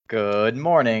Good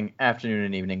morning, afternoon,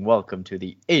 and evening. Welcome to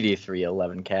the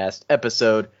 8311 cast,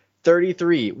 episode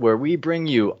 33, where we bring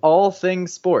you all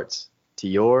things sports to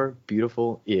your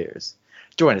beautiful ears.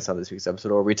 Join us on this week's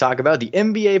episode where we talk about the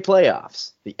NBA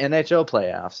playoffs, the NHL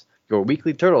playoffs, your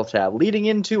weekly Turtle Chat, leading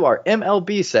into our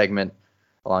MLB segment,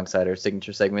 alongside our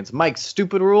signature segments, Mike's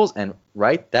Stupid Rules, and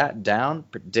Write That Down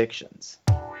predictions.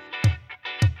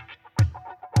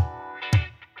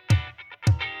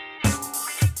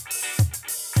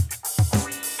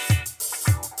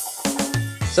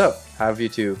 So, how have you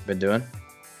two been doing?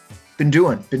 Been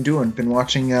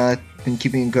watching, been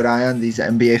keeping a good eye on these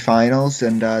NBA finals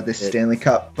and the Stanley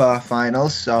Cup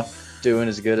finals. So doing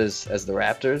as good as the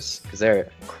Raptors, because they're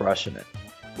crushing it.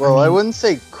 Well, I wouldn't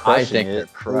say crushing I think it. they're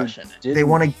crushing it. They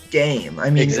won a game. I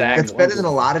mean, Exactly. that's better than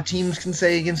a lot of teams can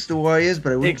say against the Warriors,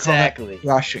 but I wouldn't call it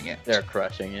crushing it. They're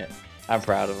crushing it. I'm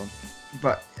proud of them.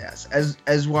 But yes,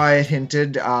 as Wyatt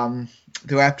hinted,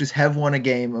 the Raptors have won a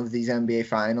game of these NBA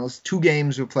finals. 2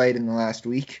 games were played in the last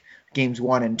week. Games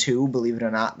 1 and 2, believe it or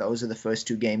not, those are the first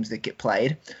 2 games that get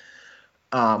played.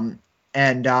 In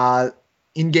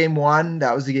game 1,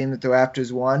 that was the game that the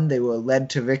Raptors won. They were led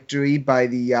to victory by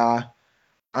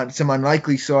some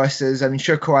unlikely sources. I mean,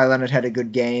 sure, Kawhi Leonard had a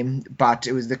good game, but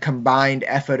it was the combined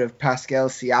effort of Pascal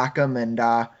Siakam and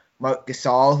Marc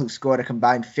Gasol, who scored a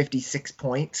combined 56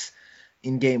 points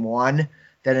in game 1,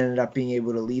 that ended up being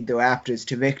able to lead the Raptors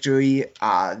to victory.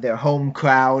 Their home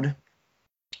crowd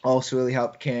also really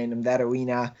helped carrying them. That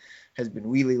arena has been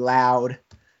really loud.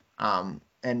 And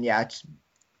yeah,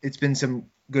 it's been some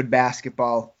good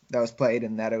basketball that was played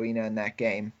in that arena in that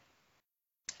game.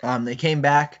 They came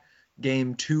back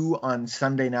game 2 on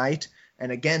Sunday night,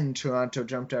 and again, Toronto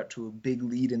jumped out to a big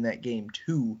lead in that game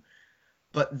 2.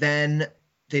 But then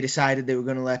they decided they were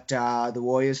going to let the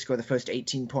Warriors score the first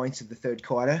 18 points of the third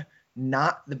quarter.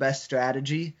 Not the best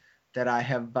strategy that I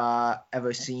have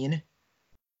ever seen,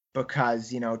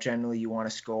 because, generally you want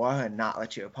to score and not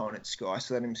let your opponent score.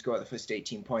 So letting them score the first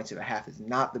 18 points of a half is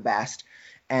not the best.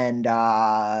 And the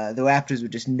Raptors were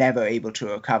just never able to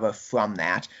recover from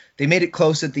that. They made it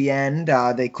close at the end.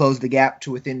 They closed the gap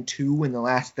to within 2 in the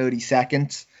last 30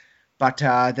 seconds. But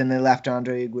then they left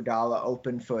Andre Iguodala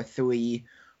open for a 3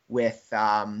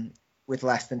 with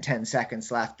less than 10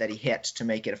 seconds left that he hit to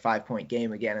make it a 5-point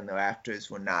game again. And the Raptors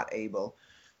were not able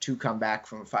to come back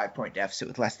from a 5-point deficit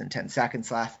with less than 10 seconds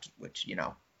left, which, you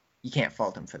can't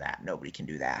fault them for that. Nobody can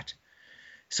do that.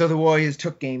 So the Warriors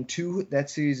took game 2. That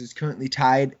series is currently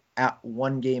tied at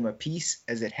 1 game apiece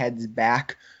as it heads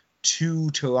back to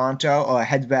Toronto, or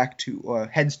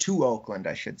heads to Oakland,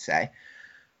 I should say,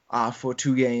 for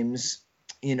 2 games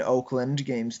in Oakland,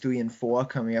 games 3 and 4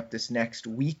 coming up this next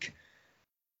week.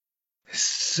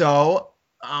 So,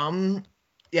 so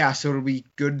it'll be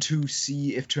good to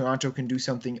see if Toronto can do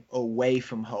something away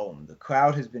from home. The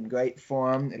crowd has been great for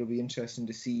them. It'll be interesting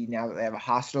to see, now that they have a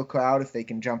hostile crowd, if they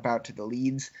can jump out to the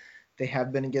leads they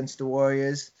have been against the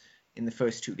Warriors in the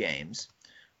first 2 games.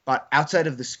 But outside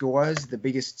of the scores, the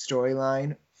biggest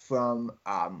storyline from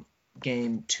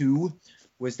game 2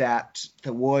 was that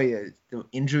the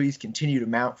injuries continue to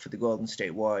mount for the Golden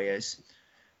State Warriors.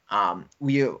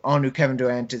 We all knew Kevin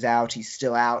Durant is out. He's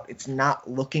still out. It's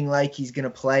not looking like he's going to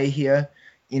play here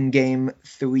in game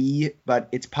 3, but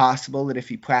it's possible that if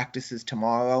he practices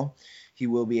tomorrow, he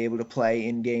will be able to play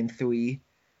in game 3.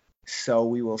 So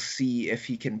we will see if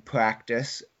he can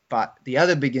practice. But the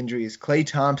other big injury is Klay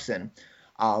Thompson.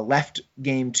 Left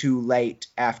game 2 late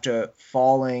after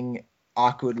falling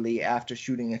awkwardly after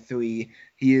shooting a 3.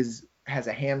 He has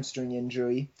a hamstring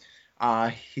injury.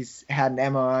 He's had an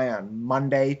MRI on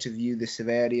Monday to view the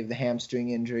severity of the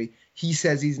hamstring injury. He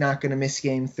says he's not going to miss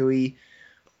game 3.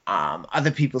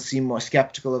 Other people seem more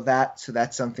skeptical of that, so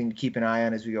that's something to keep an eye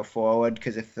on as we go forward,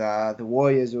 because if the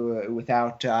Warriors were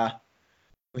without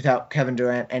Kevin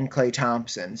Durant and Klay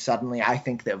Thompson, suddenly I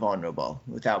think they're vulnerable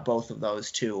without both of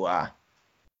those two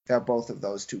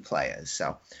players.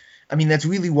 So, I mean, that's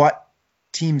really what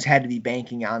teams had to be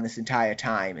banking on this entire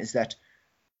time, is that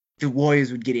the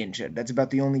Warriors would get injured. That's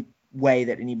about the only way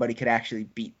that anybody could actually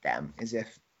beat them, is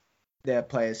if their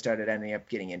players started ending up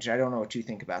getting injured. I don't know what you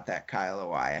think about that, Kyle or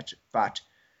Wyatt, but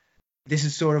this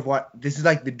is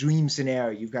like the dream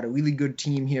scenario. You've got a really good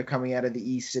team here coming out of the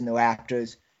East in the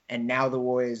Raptors, and now the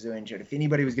Warriors are injured. If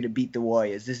anybody was going to beat the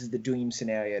Warriors, this is the dream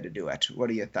scenario to do it. What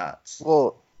are your thoughts?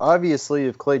 Well, obviously,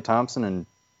 if Klay Thompson and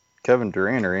Kevin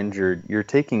Durant are injured, you're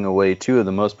taking away 2 of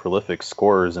the most prolific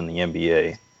scorers in the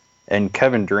NBA. And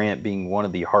Kevin Durant being one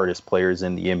of the hardest players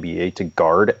in the NBA to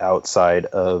guard outside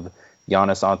of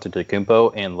Giannis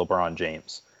Antetokounmpo and LeBron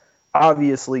James.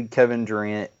 Obviously, Kevin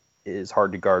Durant is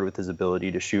hard to guard with his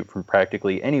ability to shoot from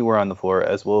practically anywhere on the floor,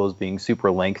 as well as being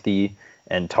super lengthy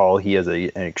and tall. He has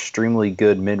an extremely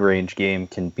good mid-range game,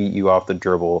 can beat you off the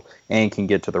dribble, and can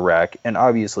get to the rack. And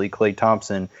obviously, Klay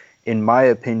Thompson, in my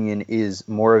opinion, is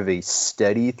more of a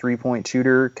steady three-point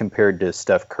shooter compared to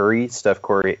Steph Curry.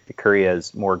 Curry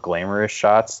has more glamorous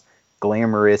shots,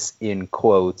 glamorous in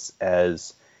quotes,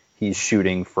 as he's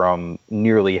shooting from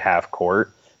nearly half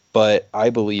court. But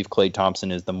I believe Klay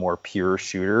Thompson is the more pure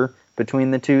shooter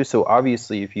between the two. So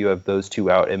obviously, if you have those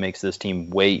two out, it makes this team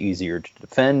way easier to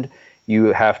defend.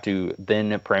 You have to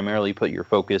then primarily put your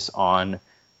focus on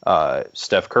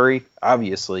Steph Curry,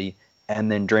 obviously, and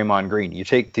then Draymond Green. You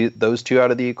take those two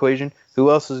out of the equation,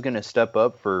 who else is going to step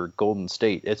up for Golden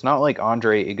State? It's not like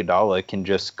Andre Iguodala can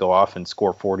just go off and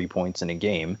score 40 points in a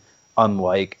game,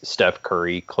 unlike Steph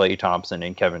Curry, Klay Thompson,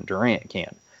 and Kevin Durant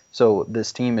can. So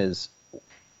this team is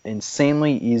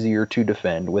insanely easier to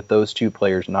defend with those two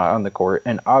players not on the court,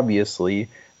 and obviously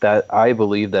that I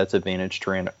believe that's advantage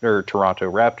Toronto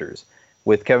Raptors.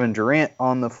 With Kevin Durant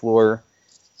on the floor,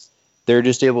 they're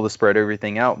just able to spread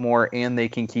everything out more, and they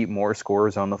can keep more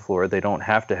scorers on the floor. They don't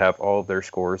have to have all of their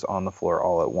scorers on the floor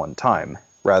all at one time.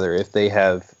 Rather, if they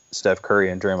have Steph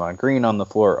Curry and Draymond Green on the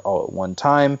floor all at one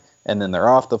time, and then they're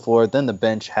off the floor, then the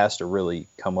bench has to really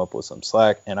come up with some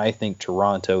slack. And I think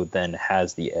Toronto then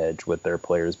has the edge with their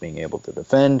players being able to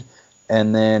defend.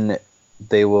 And then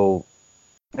they will,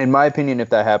 in my opinion,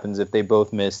 if that happens, if they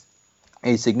both miss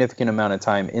a significant amount of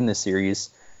time in the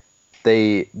series,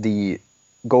 the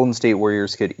Golden State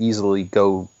Warriors could easily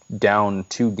go down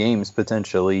 2 games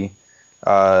potentially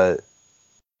when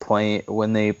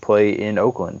they play in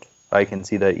Oakland. I can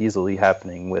see that easily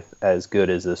happening with as good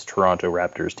as this Toronto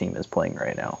Raptors team is playing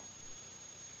right now.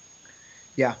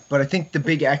 Yeah, but I think the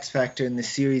big X factor in this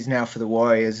series now for the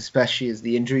Warriors, especially as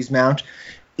the injuries mount,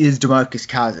 is DeMarcus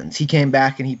Cousins. He came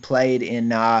back and he played in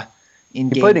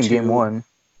game 1.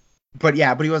 But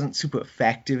he wasn't super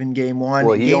effective in game 1.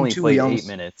 Well, in he game only 2, played 8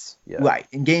 minutes. Yeah. Right.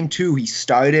 In game 2, he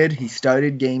started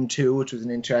game 2, which was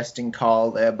an interesting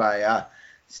call there by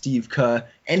Steve Kerr,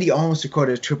 and he almost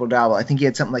recorded a triple-double. I think he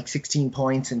had something like 16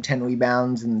 points and 10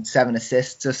 rebounds and 7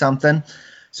 assists or something.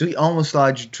 So he almost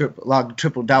logged a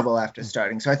triple-double after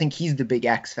starting. So I think he's the big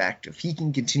X factor. If he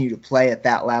can continue to play at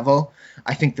that level,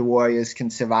 I think the Warriors can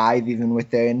survive even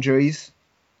with their injuries.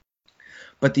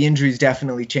 But the injuries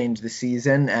definitely changed the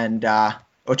season,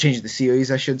 or changed the series,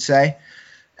 I should say.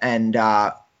 And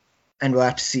we'll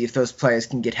have to see if those players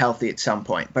can get healthy at some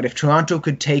point. But if Toronto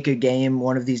could take a game,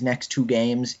 one of these next 2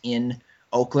 games in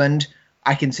Oakland,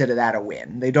 I consider that a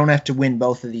win. They don't have to win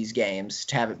both of these games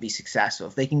to have it be successful.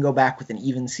 If they can go back with an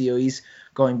even series,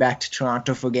 going back to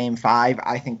Toronto for game 5,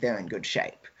 I think they're in good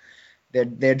shape.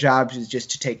 Their job is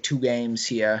just to take 2 games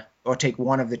here, or take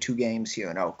one of the 2 games here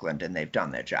in Oakland, and they've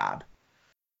done their job.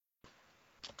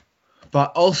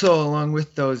 But also, along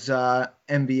with those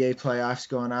NBA playoffs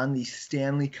going on, the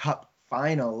Stanley Cup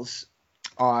Finals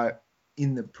are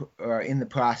in the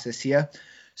process here.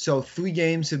 So 3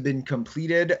 games have been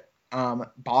completed.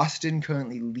 Boston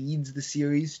currently leads the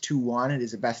series 2-1. It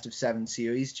is a best-of-7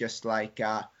 series, just like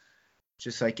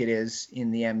it is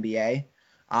in the NBA.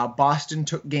 Boston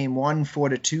took game 1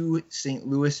 4-2. St.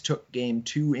 Louis took game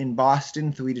 2 in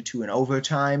Boston 3-2 in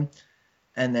overtime.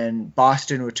 And then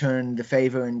Boston returned the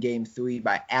favor in game 3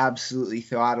 by absolutely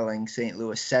throttling St.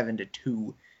 Louis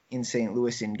 7-2 in St.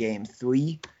 Louis in game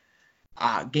 3.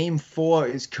 Game 4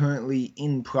 is currently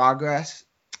in progress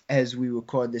as we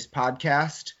record this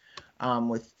podcast,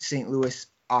 with St. Louis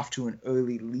off to an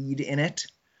early lead in it.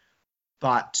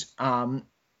 But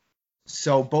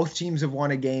so both teams have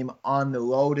won a game on the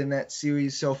road in that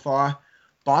series so far.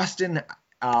 Boston,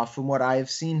 from what I have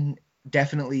seen,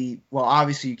 definitely, well,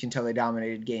 obviously you can tell they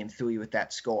dominated game 3 with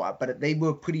that score, but they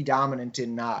were pretty dominant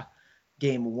in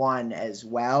game 1 as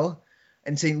well.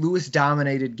 And St. Louis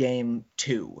dominated game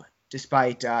 2.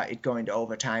 Despite it going to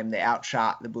overtime, they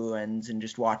outshot the Bruins, and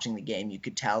just watching the game, you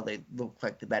could tell they looked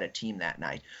like the better team that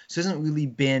night. So it hasn't really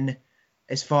been,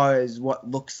 as far as what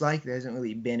looks like, there hasn't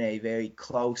really been a very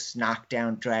close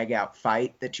knockdown, drag-out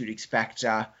fight that you'd expect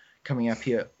coming up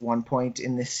here at one point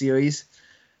in this series.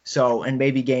 So, and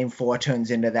maybe game 4 turns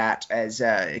into that as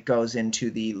it goes into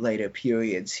the later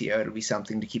periods here. It'll be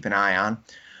something to keep an eye on.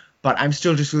 But I'm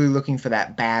still just really looking for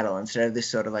that battle instead of this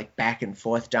sort of like back and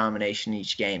forth domination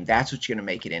each game. That's what's going to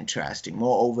make it interesting.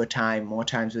 More overtime, more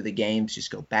times where the games just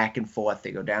go back and forth.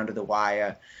 They go down to the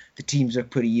wire. The teams are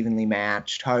pretty evenly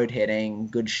matched, hard hitting,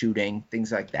 good shooting,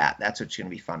 things like that. That's what's going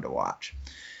to be fun to watch.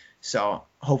 So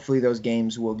hopefully those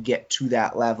games will get to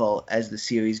that level as the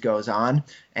series goes on.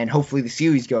 And hopefully the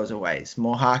series goes away.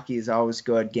 More hockey is always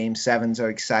good. Game 7s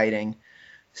are exciting.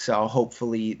 So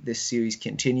hopefully this series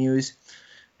continues.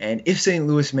 And if St.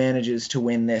 Louis manages to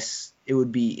win this, it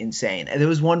would be insane. And there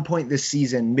was one point this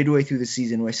season, midway through the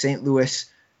season, where St. Louis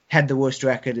had the worst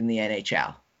record in the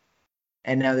NHL.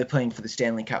 And now they're playing for the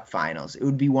Stanley Cup Finals. It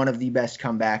would be one of the best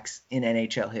comebacks in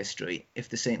NHL history if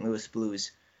the St. Louis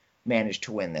Blues managed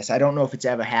to win this. I don't know if it's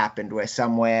ever happened where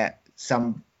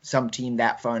some team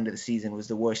that far into the season was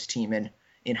the worst team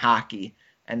in hockey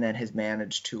and then has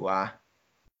managed to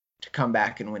come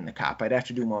back and win the cup. I'd have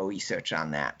to do more research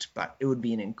on that, but it would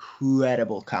be an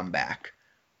incredible comeback.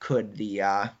 Could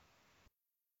the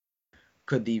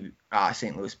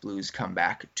St. Louis Blues come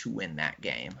back to win that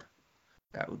game?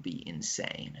 That would be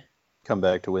insane. Come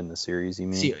back to win the series, you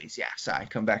mean? Series, yeah. Sorry,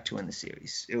 come back to win the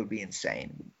series. It would be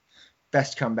insane.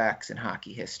 Best comebacks in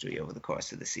hockey history over the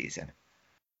course of the season.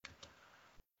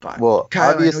 But well, Kyle,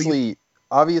 obviously,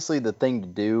 the thing to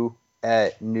do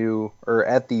at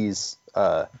these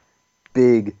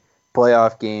big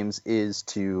playoff games is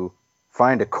to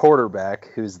find a quarterback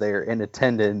who's there in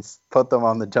attendance, put them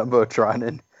on the jumbotron,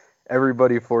 and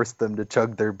everybody forced them to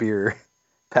chug their beer.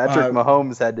 Patrick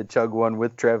Mahomes had to chug one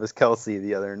with Travis Kelce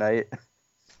the other night.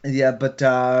 Yeah, but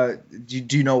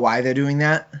do you know why they're doing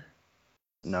that?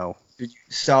 No.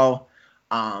 So,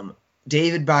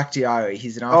 David Bakhtiari,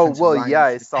 he's an offensive lineman. Yeah,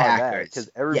 I saw Packers. that because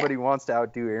everybody wants to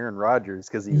outdo Aaron Rodgers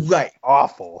because he's right.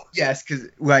 awful. Yes, for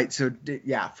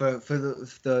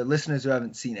the listeners who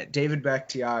haven't seen it, David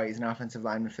Bakhtiari is an offensive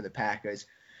lineman for the Packers.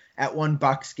 At one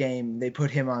Bucs game, they put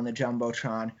him on the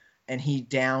jumbotron, and he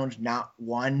downed not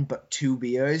one but two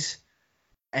beers.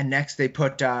 And next they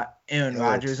put Aaron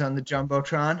Rodgers on the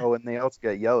jumbotron. Oh, and they also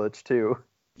got Yelich too.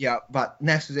 Yeah, but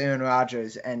next was Aaron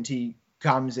Rodgers, and he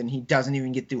comes and he doesn't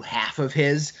even get through half of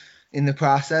his in the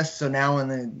process. So now when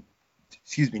the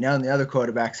other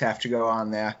quarterbacks have to go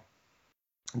on there,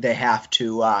 they have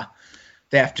to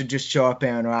just show up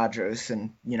Aaron Rodgers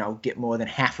and get more than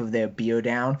half of their beer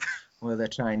down while they're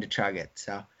trying to chug it.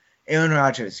 So Aaron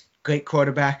Rodgers, great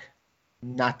quarterback,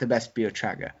 not the best beer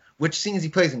chugger. Which, seeing as he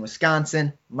plays in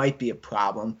Wisconsin, might be a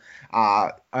problem.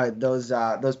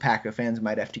 Those Packer fans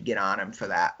might have to get on him for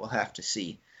that. We'll have to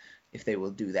see if they will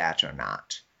do that or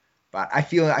not. But I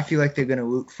feel like they're going to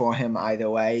root for him either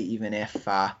way, even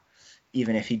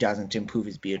if he doesn't improve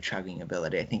his beer chugging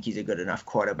ability. I think he's a good enough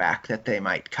quarterback that they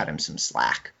might cut him some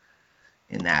slack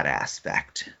in that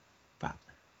aspect. But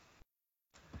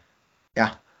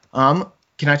yeah,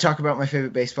 can I talk about my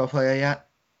favorite baseball player yet?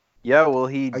 Yeah, well,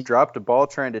 he dropped a ball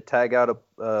trying to tag out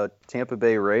a Tampa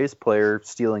Bay Rays player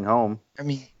stealing home. I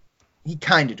mean, he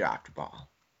kind of dropped a ball.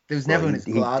 There was never in his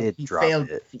glove. He failed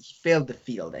to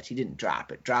field it. He didn't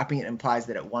drop it. Dropping it implies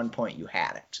that at one point you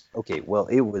had it. Okay, well,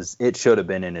 it should have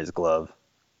been in his glove.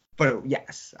 But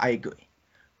yes, I agree.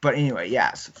 But anyway,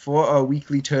 yes, for our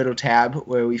weekly Turtle tab,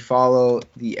 where we follow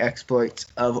the exploits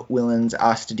of Willems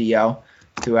Astudillo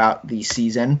throughout the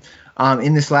season.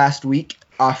 In this last week,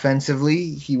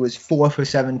 offensively, he was 4 for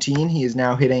 17. He is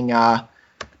now hitting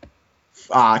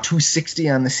 260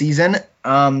 on the season.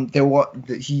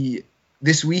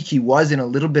 This week he was in a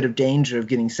little bit of danger of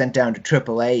getting sent down to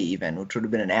AAA even, which would have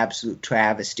been an absolute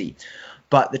travesty.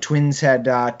 But the Twins had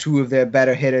two of their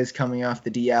better hitters coming off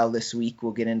the DL this week.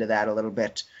 We'll get into that a little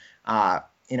bit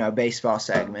in our baseball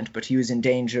segment. But he was in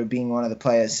danger of being one of the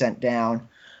players sent down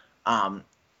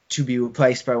to be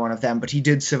replaced by one of them. But he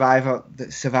did survive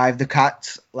the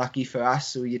cuts, lucky for us.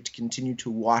 So we get to continue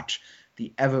to watch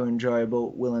the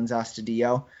ever-enjoyable Willems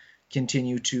Astudillo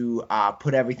continue to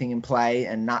put everything in play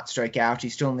and not strike out. He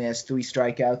still only has 3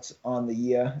 strikeouts on the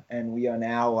year, and we are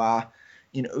now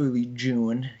in early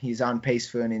June. He's on pace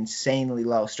for an insanely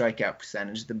low strikeout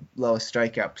percentage, the lowest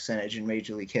strikeout percentage in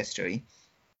Major League history.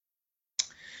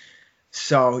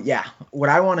 So, yeah, what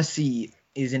I want to see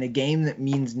is in a game that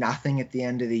means nothing at the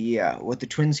end of the year, what the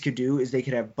Twins could do is they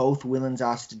could have both Willems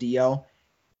Astudillo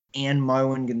and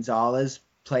Marwin Gonzalez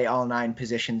play all 9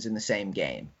 positions in the same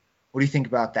game. What do you think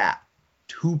about that?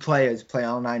 2 players play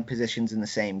all 9 positions in the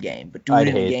same game, but do it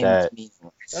in a game that's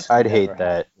meaningless. I'd hate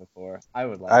that. Before. I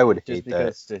would hate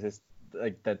that.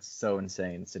 That's so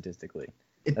insane statistically.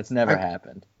 That's never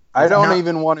happened. I don't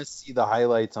even want to see the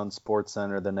highlights on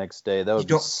SportsCenter the next day. That would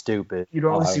be stupid. You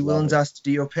don't want to see Willems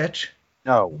Astudillo pitch?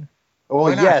 No.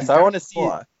 Well, yes, I want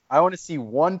to see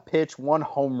one pitch, one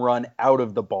home run out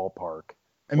of the ballpark.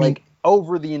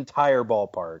 Over the entire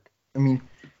ballpark. I mean,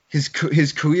 his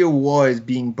career WAR is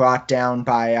being brought down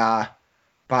by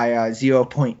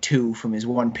 0.2 from his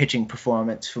one pitching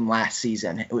performance from last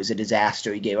season. It was a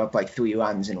disaster. He gave up 3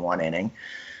 runs in 1 inning,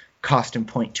 cost him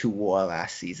 0.2 WAR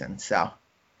last season. So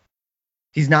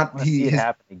he's not. See it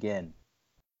happen again.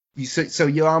 So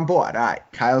you're on board. All right,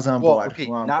 Kyle's on Well, board. okay,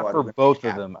 We're on not board for with both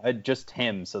Cap. of them. Just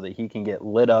him, so that he can get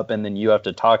lit up, and then you have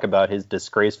to talk about his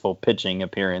disgraceful pitching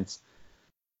appearance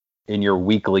in your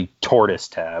weekly tortoise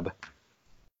tab.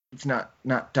 It's not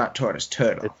tortoise,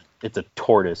 turtle. It's a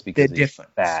tortoise because They're he's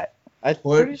different. fat. I'm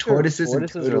pretty sure Tortoises and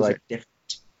tortoises turtles are are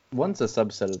different. one's a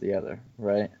subset of the other,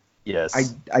 right?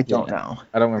 Yes. I don't Yeah. know.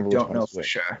 I don't remember I which don't one know is for which.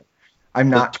 sure. I'm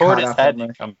The not caught tortoise up had on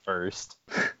to come first.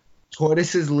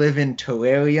 Tortoises live in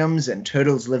terrariums and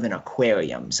turtles live in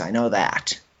aquariums. I know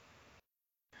that.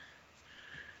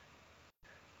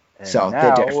 And So, they're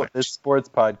now different. this sports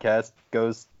podcast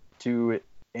goes to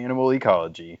animal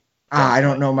ecology. I Thanks, don't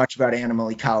Mike. know much about animal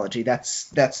ecology.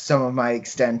 That's some of my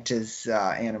extent is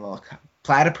animal.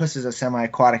 Platypuses are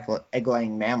semi-aquatic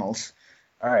egg-laying mammals.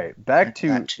 All right, back to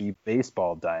That. the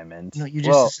baseball diamond. No, you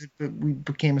Well, just said we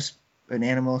became an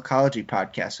animal ecology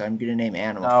podcast, so I'm going to name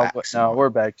animal no, facts. no, we're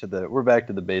back to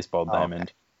the baseball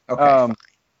diamond. Okay, Um,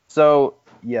 So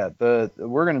yeah,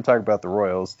 we're going to talk about the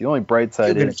Royals. The only bright you're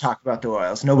side going is to talk about the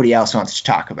Royals. Nobody else wants to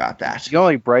talk about that. the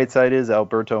only bright side is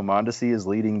Alberto Mondesi is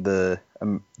leading the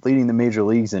major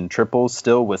leagues in triples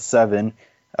still with 7.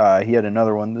 He had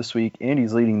another one this week, and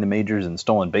he's leading the majors in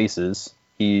stolen bases.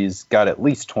 He's got at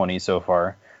least 20 so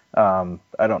far.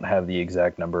 I don't have the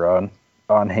exact number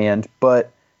on hand,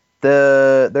 but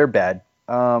they're bad,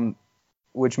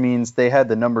 which means they had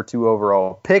the number 2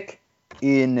 overall pick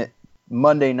in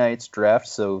Monday night's draft.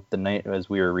 So the night as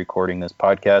we were recording this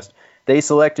podcast, they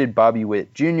selected Bobby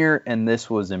Witt Jr., and this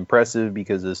was impressive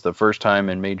because it's the first time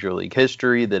in Major League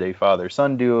history that a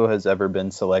father-son duo has ever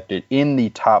been selected in the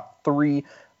top 3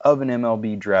 of an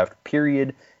MLB draft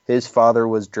period. His father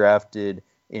was drafted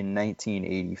in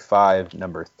 1985,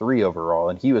 number 3 overall,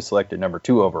 and he was selected number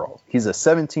 2 overall. He's a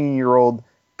 17-year-old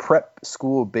prep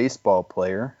school baseball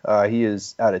player. He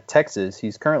is out of Texas.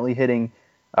 He's currently hitting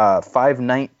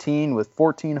 .519 with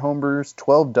 14 homers,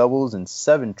 12 doubles, and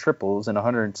 7 triples in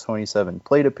 127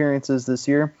 plate appearances this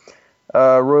year.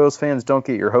 Royals fans, don't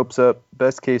get your hopes up.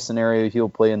 Best case scenario, he'll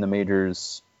play in the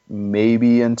majors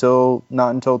maybe not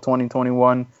until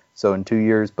 2021, so in 2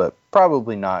 years, but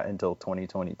probably not until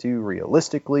 2022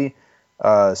 realistically.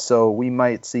 So we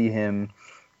might see him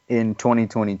in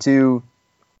 2022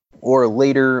 or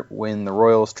later when the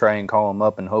Royals try and call him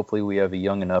up, and hopefully we have a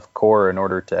young enough core in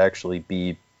order to actually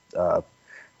be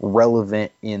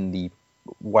relevant in the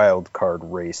wild card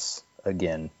race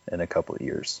again in a couple of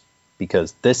years,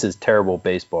 because this is terrible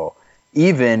baseball.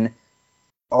 Even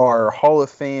our Hall of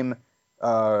Fame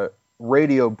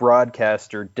radio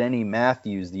broadcaster Denny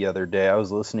Matthews the other day, I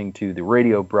was listening to the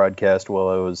radio broadcast while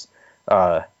I was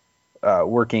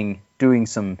doing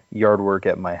some yard work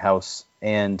at my house,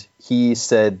 and he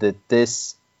said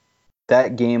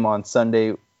that game on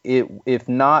Sunday, if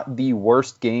not the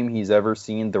worst game he's ever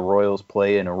seen the Royals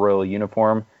play in a Royal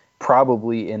uniform,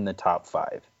 probably in the top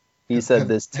 5. He said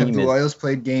this team have the Royals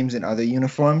played games in other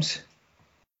uniforms?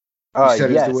 You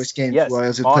said it's the worst games the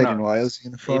Royals have played in Royals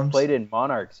uniforms? They played in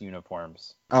Monarchs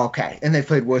uniforms. Okay, and they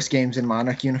played worse games in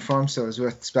Monarch uniforms, so it's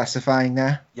worth specifying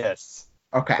there? Yes.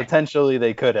 Okay. Potentially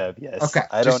they could have, yes. Okay.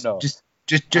 I don't know. Just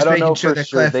making sure that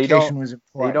clarification was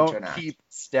important. They don't keep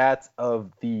stats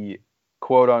of the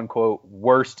quote-unquote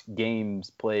worst games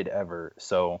played ever,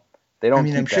 so they don't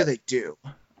keep I'm sure they do,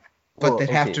 but they'd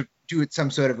have to do it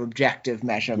some sort of objective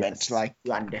measurements, like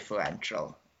run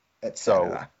differential, etc.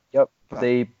 So, yep,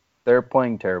 but they're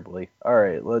playing terribly. All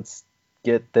right, let's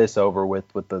get this over with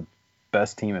the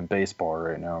best team in baseball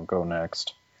right now. Go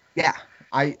next. Yeah,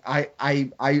 I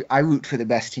root for the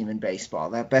best team in baseball.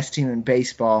 That best team in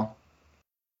baseball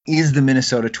is the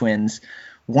Minnesota Twins.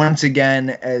 Once again,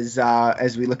 as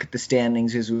we look at the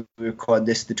standings as we record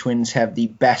this, the Twins have the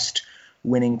best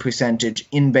winning percentage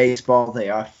in baseball. They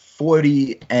are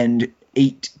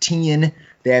 40-18.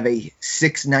 They have a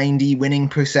 .690 winning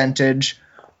percentage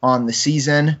on the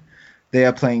season. They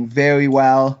are playing very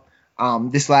well.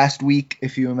 This last week,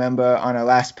 if you remember on our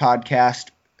last podcast,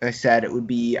 I said it would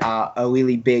be a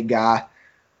really big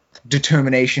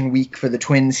determination week for the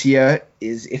Twins here,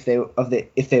 is if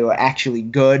they were actually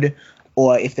good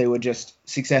or if they were just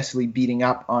successfully beating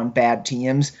up on bad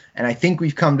teams. And I think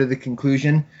we've come to the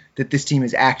conclusion that this team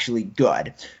is actually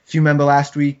good. If you remember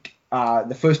last week,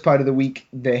 the first part of the week,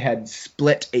 they had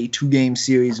split a 2-game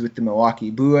series with the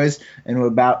Milwaukee Brewers and were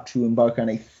about to embark on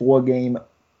a 4-game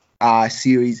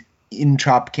series in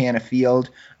Tropicana Field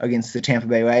against the Tampa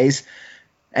Bay Rays.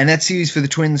 And that series for the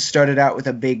Twins started out with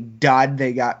a big dud.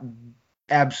 They got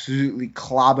absolutely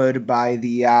clobbered by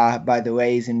the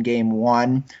Rays in Game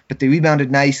 1, but they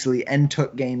rebounded nicely and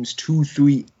took Games 2,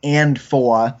 3, and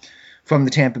 4 from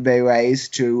the Tampa Bay Rays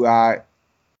to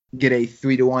get a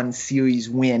 3-1 series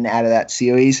win out of that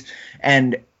series.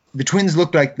 And the Twins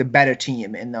looked like the better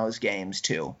team in those games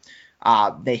too.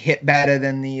 They hit better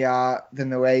than the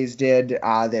Rays did.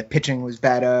 Their pitching was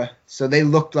better, so they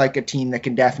looked like a team that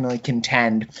can definitely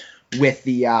contend with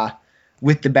the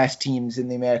best teams in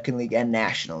the American League and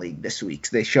National League this week.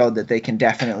 So they showed that they can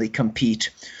definitely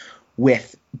compete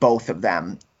with both of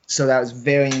them. So that was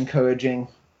very encouraging.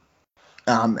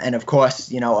 And of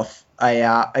course, a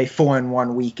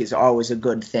 4-1 week is always a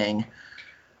good thing.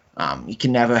 You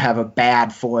can never have a bad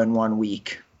 4-1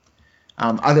 week.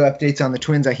 Other updates on the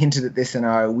Twins, I hinted at this in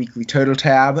our weekly Turtle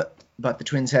tab, but the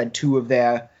Twins had two of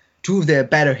their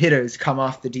better hitters come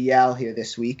off the DL here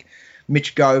this week.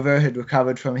 Mitch Garver had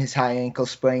recovered from his high ankle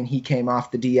sprain. He came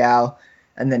off the DL.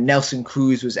 And then Nelson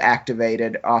Cruz was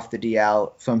activated off the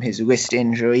DL from his wrist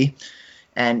injury.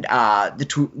 And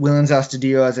Willians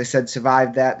Astudillo, as I said,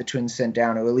 survived that. The Twins sent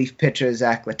down a relief pitcher,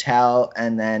 Zach Littell,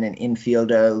 and then an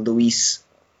infielder, Luis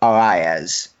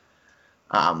Arias.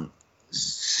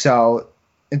 So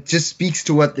it just speaks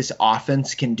to what this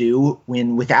offense can do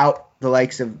when, without the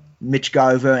likes of Mitch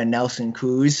Garver and Nelson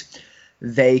Cruz,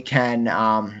 they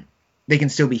can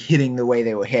still be hitting the way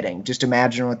they were hitting. Just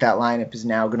imagine what that lineup is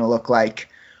now going to look like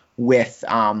with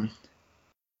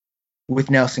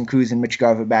Nelson Cruz and Mitch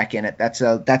Garver back in it. That's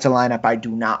a lineup I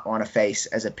do not want to face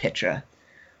as a pitcher.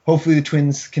 Hopefully the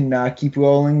Twins can keep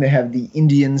rolling. They have the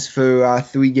Indians for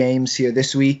 3 games here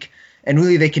this week, and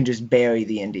really they can just bury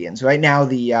the Indians. Right now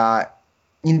the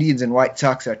Indians and White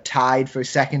Sox are tied for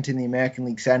second in the American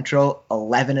League Central,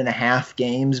 11.5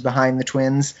 games behind the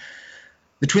Twins.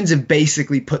 The Twins have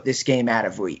basically put this game out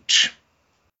of reach.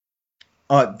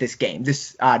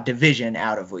 This division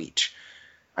out of reach.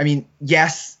 I mean,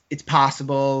 yes, it's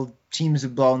possible. Teams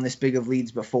have blown this big of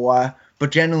leads before,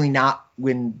 but generally not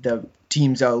when the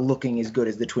teams are looking as good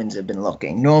as the Twins have been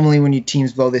looking. Normally when your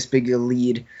teams blow this big of a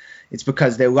lead, it's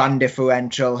because their run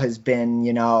differential has been,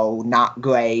 not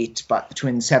great, but the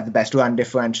Twins have the best run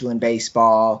differential in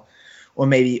baseball. Or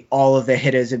maybe all of their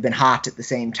hitters have been hot at the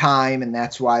same time, and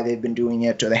that's why they've been doing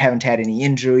it, or they haven't had any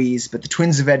injuries. But the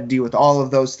Twins have had to deal with all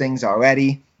of those things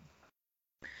already,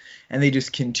 and they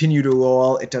just continue to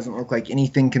roll. It doesn't look like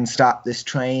anything can stop this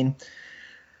train.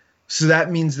 So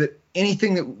that means that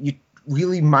anything that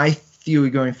my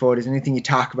theory going forward is anything you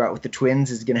talk about with the Twins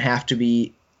is going to have to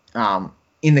be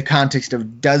in the context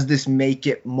of, does this make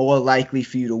it more likely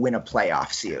for you to win a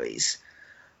playoff series?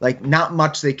 Like, not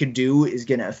much they could do is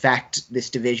going to affect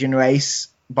this division race,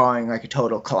 barring like a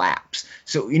total collapse.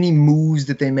 So any moves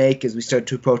that they make as we start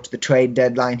to approach the trade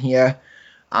deadline here,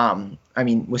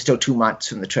 we're still 2 months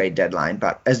from the trade deadline,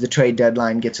 but as the trade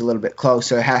deadline gets a little bit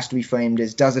closer, it has to be framed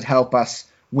as, does it help us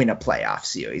win a playoff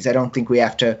series? I don't think we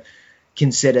have to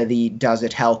consider does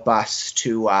it help us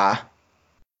to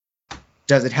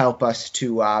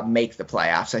make the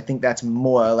playoffs. I think that's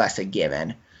more or less a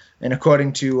given. And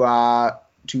according to Fangraphs,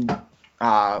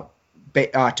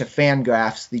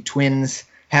 the Twins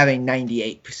have a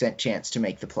 98% chance to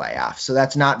make the playoffs. So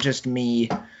that's not just me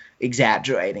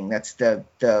exaggerating. That's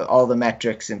all the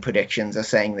metrics and predictions are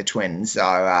saying the Twins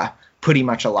are pretty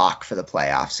much a lock for the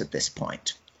playoffs at this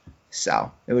point.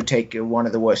 So it would take one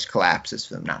of the worst collapses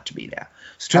for them not to be there.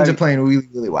 So Twins are playing really,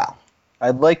 really well.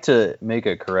 I'd like to make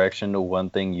a correction to one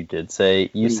thing you did say.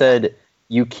 You said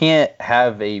you can't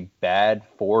have a bad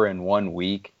 4-1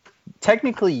 week.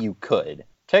 Technically, you could.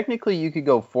 Technically, you could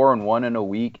go 4-1 in a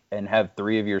week and have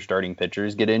 3 of your starting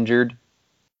pitchers get injured.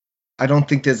 I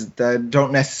don't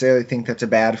necessarily think that's a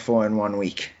bad 4-1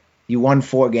 week. You won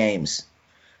 4 games.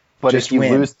 But if you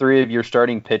lose 3 of your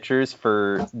starting pitchers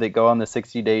that go on the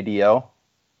 60-day DL,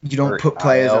 you don't put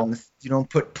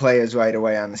players right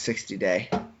away on the 60-day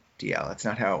DL. That's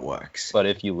not how it works. But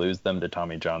if you lose them to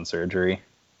Tommy John surgery,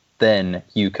 then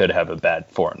you could have a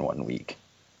bad 4-1 week.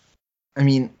 I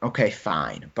mean, okay,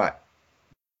 fine, but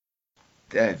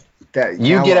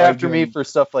you get after me for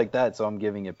stuff like that, so I'm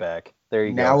giving it back. There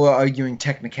you go. Now we're arguing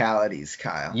technicalities,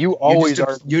 Kyle. You always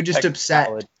are. You're just upset.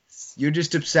 You're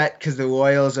just upset because the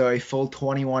Royals are a full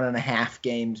 21.5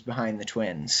 games behind the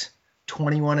Twins.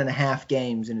 21.5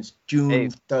 games, and it's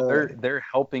June 3rd. They're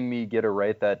helping me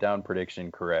write that down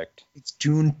prediction correct. It's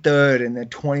June 3rd, and they're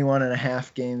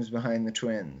 21.5 games behind the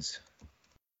Twins.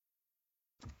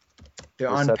 They're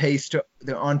on pace to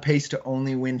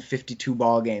only win 52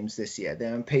 ball games this year.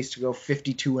 They're on pace to go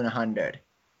 52-100.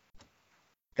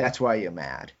 That's why you're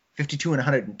mad.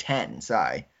 52-110.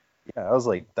 Sorry. Yeah, I was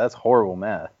like, that's horrible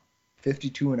math.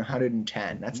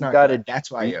 52-110. That's not good.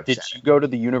 That's why you're upset. Did you go to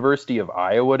the University of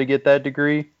Iowa to get that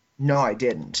degree? No, I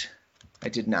didn't. I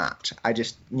did not. I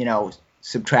just,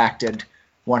 subtracted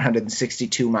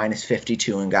 162 minus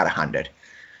 52 and got 100.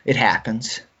 It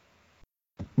happens.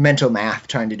 Mental math,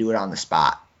 trying to do it on the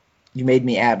spot. You made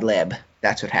me ad lib.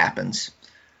 That's what happens.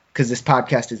 Because this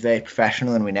podcast is very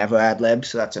professional and we never ad lib,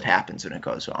 so that's what happens when it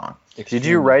goes wrong. Did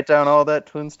you write down all that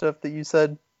twin stuff that you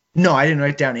said? No, I didn't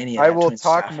write down any of that. I will twin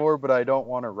talk stuff. more, but I don't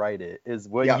want to write it. Is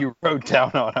what Yep. you wrote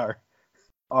down on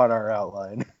our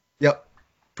outline. Yep,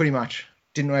 pretty much.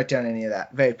 Didn't write down any of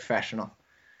that. Very professional.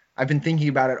 I've been thinking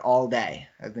about it all day.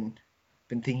 I've been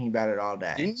thinking about it all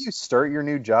day. Didn't you start your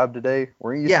new job today?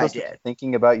 Weren't you Yeah, I supposed to be did.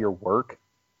 thinking about your work?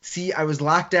 See, I was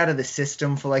locked out of the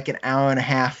system for like an hour and a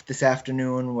half this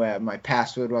afternoon where my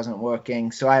password wasn't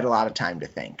working, so I had a lot of time to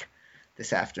think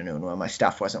this afternoon where my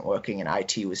stuff wasn't working and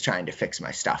IT was trying to fix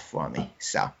my stuff for me.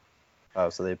 So, Oh,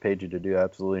 so they paid you to do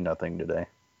absolutely nothing today.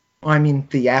 well, I mean,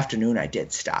 the afternoon I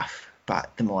did stuff, but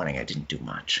the morning I didn't do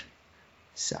much.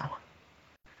 So,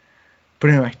 but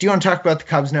anyway, do you want to talk about the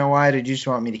Cubs now, Wyatt, or do you just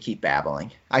want me to keep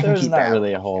babbling? I can There's keep not babbling.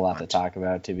 really a whole lot to talk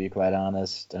about, to be quite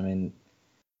honest. I mean,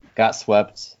 got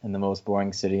swept in the most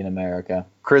boring city in America.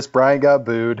 Chris Bryant got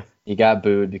booed. He got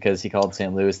booed because he called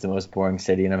St. Louis the most boring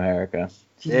city in America.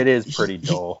 It is pretty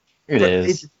dull. It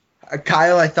is.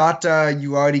 Kyle, I thought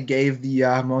you already gave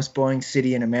the most boring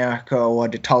city in America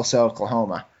award to Tulsa,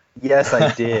 Oklahoma. Yes,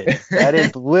 I did. That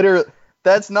is literally.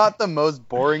 That's not the most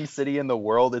boring city in the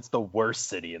world. It's the worst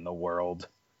city in the world.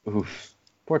 Oof.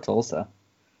 Poor Tulsa.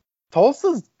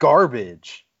 Tulsa's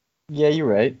garbage. Yeah, you're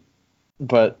right.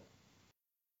 But,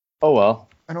 oh well.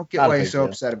 I don't get Not a why you're big so deal.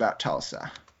 upset about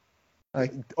Tulsa.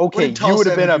 Like, Okay, did you would Tulsa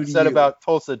have been ever do to upset you? about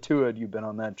Tulsa too had you been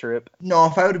on that trip. no,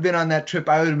 if I would have been on that trip,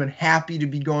 I would have been happy to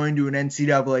be going to an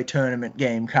NCAA tournament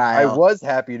game, I Kyle. was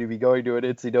happy to be going to an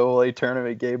NCAA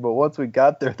tournament game, but once we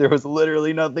got there was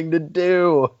literally nothing to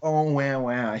do. Oh,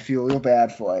 wow. I feel real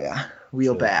bad for you.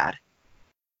 Real Sure. bad.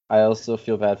 I also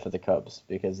feel bad for the Cubs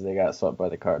because they got swept by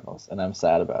the Cardinals, and I'm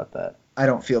sad about that. I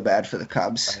don't feel bad for the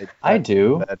Cubs. I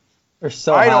do. Bad. They're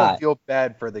so I hot. don't feel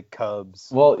bad for the Cubs.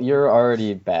 Well, you're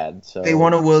already bad, so They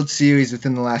won a World Series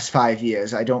within the last 5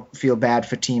 years. I don't feel bad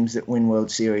for teams that win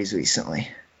World Series recently.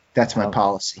 That's my Oh.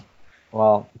 policy.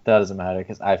 Well, that doesn't matter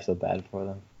because I feel bad for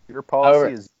them. Your policy However-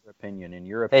 is your opinion, and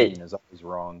your Hey. opinion is always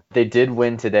wrong. They did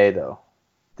win today, though.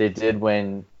 They did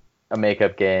win a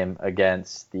makeup game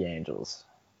against the Angels,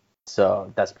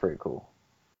 so that's pretty cool.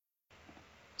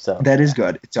 So That is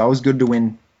good. It's always good to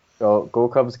win. go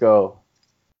Cubs, go!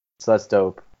 So that's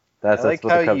dope. That's I like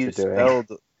what how the Cubs you are doing.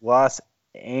 spelled Los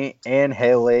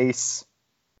Angeles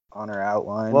on our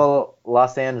outline. Well,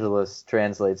 Los Angeles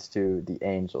translates to the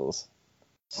Angels,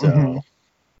 so Mhm.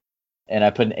 and I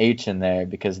put an H in there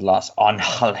because Los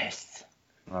Angeles.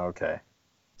 okay.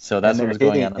 So that's what was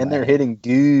going on. in And my they're head. hitting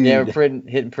good. Yeah, we're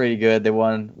hitting pretty good. They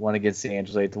won against the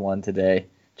Angels 8-1 today.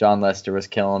 John Lester was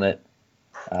killing it.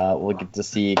 We'll get to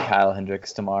see Kyle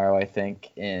Hendricks tomorrow, I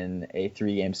think, in a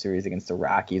 3-game series against the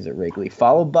Rockies at Wrigley,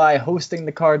 followed by hosting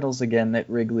the Cardinals again at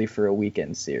Wrigley for a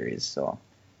weekend series. So,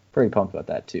 pretty pumped about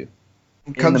that too.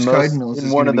 Cubs Cardinals in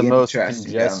is one gonna of the be most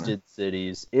interesting down there. congested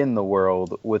cities in the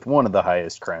world with one of the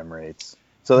highest crime rates.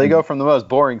 So they Hmm. go from the most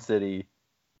boring city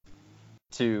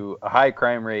to a high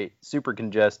crime rate, super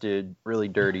congested, really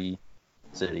dirty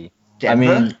city. Denver?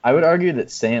 I mean, I would argue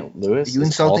that St. Louis Are you is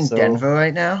insulting also Denver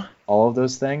right now? all of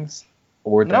those things,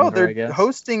 or Denver, No, I they're guess.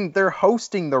 hosting. They're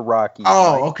hosting the Rockies.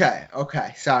 Oh, Mike.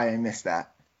 okay. Sorry, I missed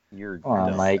that. You're Come on,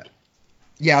 dumb. Mike.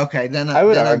 Yeah, okay. Then I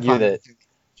would then I'm argue fine that- with what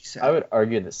you said. I would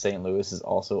argue that St. Louis is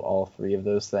also all three of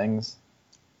those things,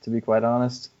 to be quite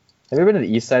honest. Have you ever been to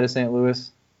the east side of St.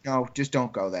 Louis? No, just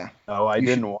don't go there. Oh, I You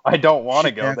didn't. I don't want to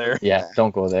should go never- there. Yeah,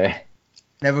 don't go there.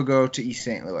 Never go to East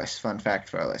St. Louis. Fun fact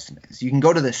for our listeners. You can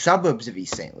go to the suburbs of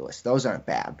East St. Louis. Those aren't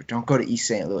bad, but don't go to East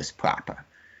St. Louis proper.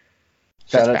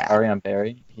 Shout That's out bad. to Ariane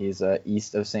Barry. He's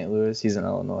east of St. Louis. He's in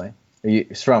Illinois.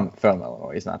 He's from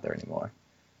Illinois. He's not there anymore.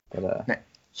 But Nah.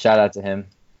 shout out to him.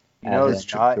 You know, Add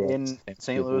it's him not to our in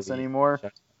St. Louis anymore. Shout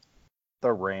out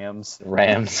The Rams. to the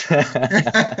Rams.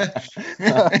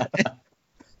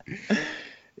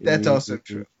 That's also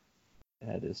true.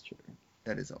 That is true.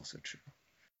 That is also true.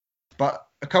 But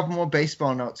a couple more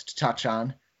baseball notes to touch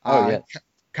on. Oh, yeah.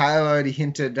 Kyle already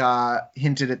hinted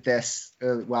at this.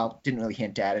 Well, didn't really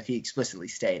hint at it. He explicitly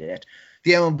stated it.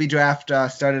 The MLB draft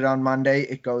started on Monday.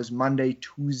 It goes Monday,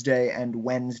 Tuesday, and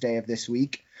Wednesday of this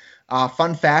week.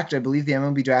 Fun fact, I believe the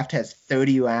MLB draft has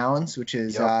 30 rounds, which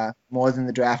is more than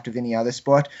the draft of any other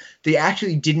sport. They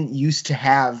actually didn't used to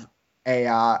have a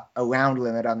round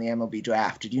limit on the MLB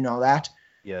draft. Did you know that?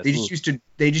 Yes.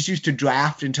 They just used to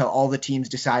draft until all the teams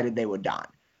decided they were done.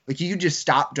 Like, you could just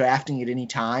stop drafting at any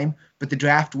time, but the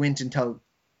draft went until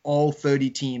all 30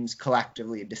 teams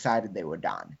collectively had decided they were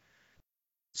done.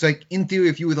 So, like, in theory,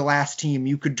 if you were the last team,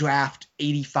 you could draft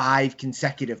 85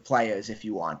 consecutive players if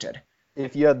you wanted.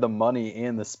 If you had the money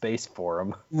and the space for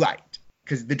them. Right.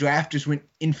 Because the draft just went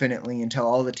infinitely until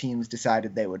all the teams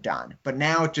decided they were done. But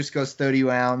now it just goes 30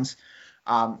 rounds.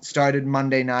 Started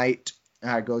Monday night.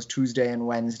 Goes Tuesday and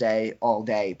Wednesday all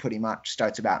day pretty much.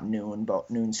 Starts about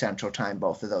noon Central Time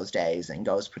both of those days, and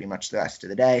goes pretty much the rest of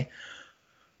the day.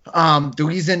 The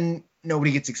reason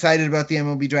nobody gets excited about the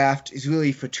MLB draft is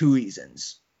really for two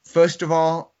reasons. First of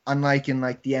all, unlike in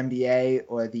like the NBA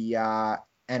or the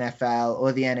NFL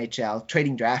or the NHL,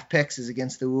 trading draft picks is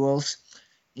against the rules.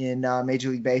 In Major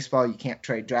League Baseball, you can't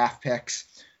trade draft picks,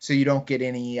 so you don't get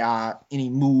any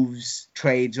moves,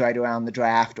 trades right around the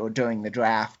draft or during the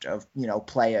draft of,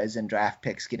 players and draft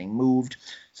picks getting moved.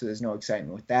 So there's no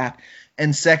excitement with that.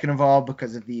 And second of all,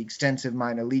 because of the extensive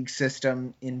minor league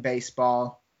system in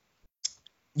baseball,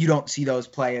 you don't see those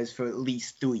players for at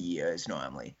least 3 years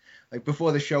normally. Like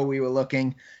before the show, we were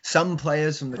looking, some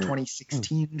players from the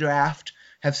 2016 draft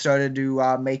have started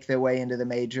to make their way into the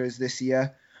majors this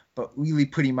year. But really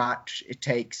pretty much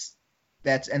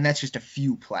that's just a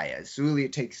few players. So really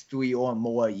it takes 3 or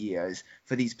more years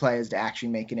for these players to actually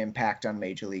make an impact on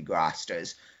major league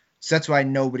rosters. So that's why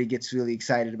nobody gets really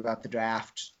excited about the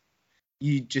draft.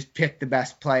 You just pick the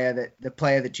best player, the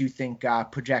player that you think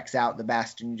projects out the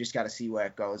best, and you just got to see where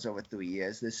it goes over 3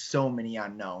 years. There's so many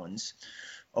unknowns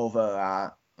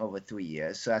over 3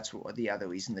 years. So that's the other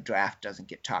reason the draft doesn't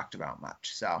get talked about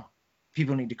much. So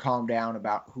people need to calm down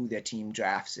about who their team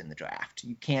drafts in the draft.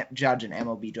 You can't judge an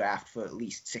MLB draft for at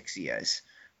least 6 years.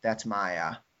 That's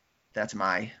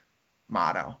my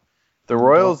motto. The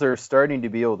Royals are starting to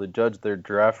be able to judge their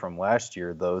draft from last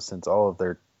year, though, since all of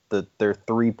their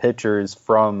 3 pitchers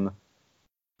from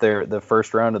the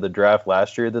first round of the draft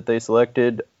last year that they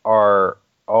selected are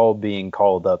all being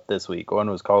called up this week. One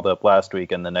was called up last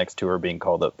week, and the next 2 are being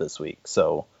called up this week.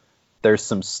 So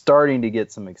there's starting to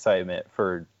get some excitement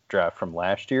for draft from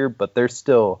last year, but they're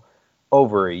still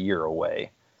over a year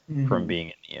away from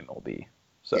being in the MLB.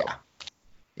 So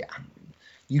yeah,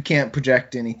 you can't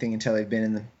project anything until they've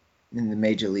been in the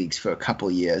major leagues for a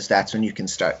couple years. That's when you can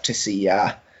start to see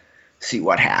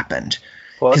what happened.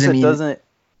 Plus, go ahead.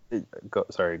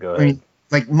 I mean,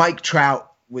 like Mike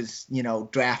Trout was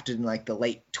drafted in like the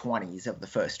late 20s of the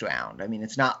first round. I mean,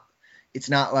 it's not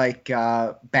like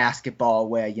basketball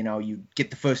where, you get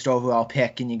the first overall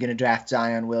pick and you're going to draft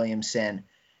Zion Williamson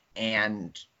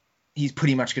and he's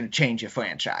pretty much going to change your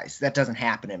franchise. That doesn't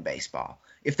happen in baseball.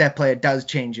 If that player does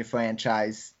change your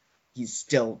franchise, he's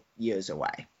still years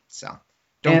away. So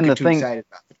don't get too excited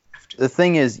about the draft. The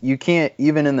thing is, you can't,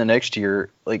 even in the next year,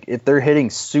 like if they're hitting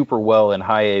super well in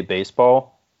high A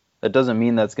baseball, that doesn't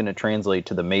mean that's going to translate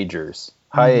to the majors.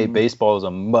 High A baseball is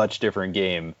a much different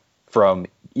game from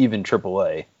even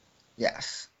AAA.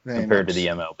 Yes. Compared to the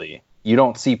MLB. You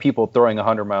don't see people throwing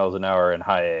 100 miles an hour in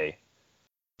high A.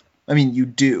 I mean, you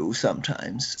do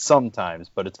sometimes. Sometimes,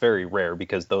 but it's very rare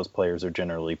because those players are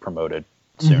generally promoted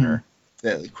sooner.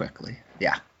 Fairly quickly.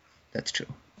 Yeah, that's true.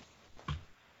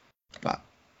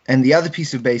 And the other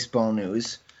piece of baseball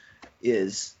news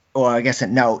is, or I guess a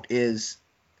note is,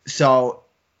 so,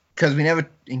 because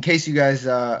in case you guys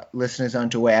listeners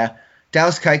aren't aware,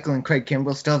 Dallas Keuchel and Craig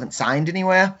Kimbrell still haven't signed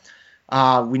anywhere.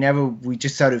 We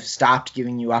just sort of stopped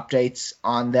giving you updates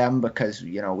on them because,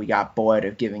 we got bored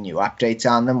of giving you updates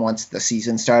on them once the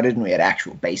season started and we had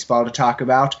actual baseball to talk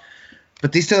about.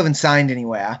 But they still haven't signed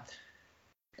anywhere.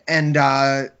 And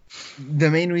the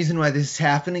main reason why this is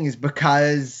happening is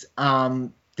because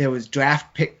there was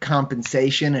draft pick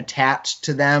compensation attached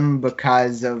to them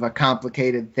because of a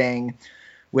complicated thing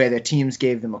where their teams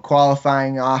gave them a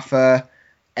qualifying offer,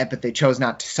 but they chose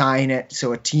not to sign it.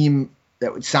 So a team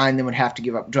that would sign them would have to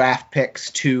give up draft picks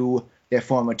to their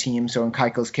former team. So in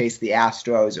Keuchel's case, the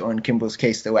Astros, or in Kimbrell's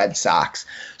case, the Red Sox.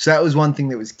 So that was one thing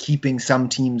that was keeping some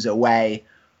teams away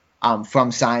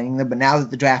from signing them. But now that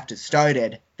the draft has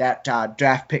started, that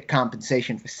draft pick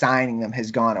compensation for signing them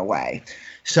has gone away.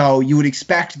 So you would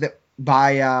expect that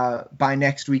by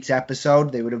next week's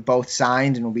episode, they would have both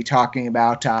signed, and we'll be talking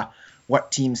about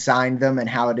what team signed them and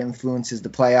how it influences the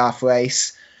playoff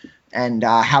race, and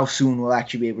how soon we'll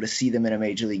actually be able to see them in a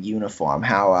major league uniform,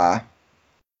 how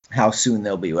soon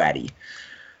they'll be ready.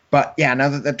 But yeah, now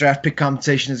that the draft pick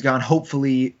compensation is gone,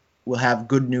 hopefully we'll have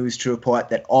good news to report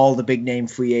that all the big name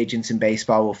free agents in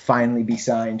baseball will finally be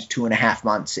signed 2.5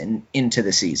 months into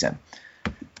the season.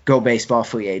 Go baseball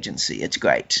free agency. It's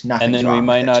great. And then we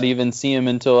might not even see him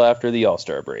until after the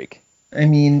All-Star break. I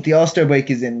mean, the All-Star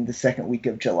break is in the second week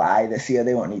of July this year.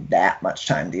 They won't need that much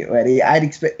time to get ready. I'd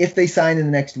expect, if they sign in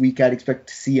the next week, I'd expect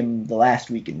to see him the last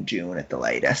week in June at the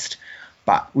latest.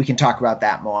 But we can talk about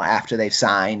that more after they've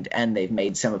signed and they've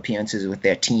made some appearances with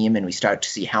their team and we start to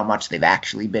see how much they've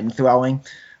actually been throwing,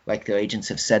 like their agents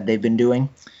have said they've been doing.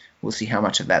 We'll see how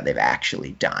much of that they've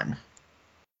actually done.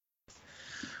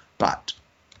 But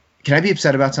can I be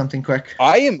upset about something quick?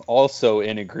 I am also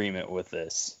in agreement with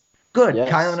this. Good. Yes,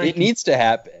 Kyle and I It needs to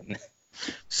happen.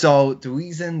 So the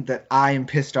reason that I am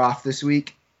pissed off this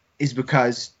week is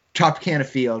because Tropicana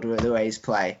Field, where the Rays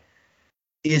play,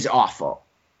 is awful.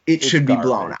 It should be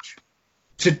blown up.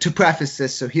 To preface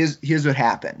this, so here's what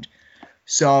happened.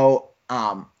 So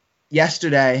this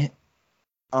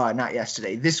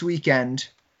weekend,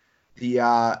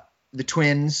 the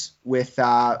Twins with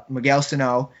Miguel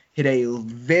Sano hit a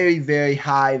very, very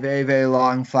high, very, very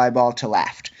long fly ball to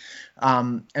left.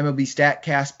 MLB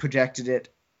StatCast projected it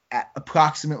at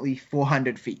approximately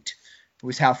 400 feet. It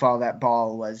was how far that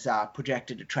ball was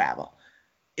projected to travel.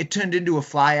 It turned into a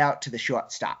fly out to the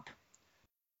shortstop.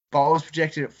 Ball was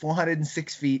projected at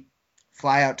 406 feet,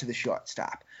 fly out to the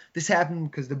shortstop. This happened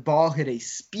because the ball hit a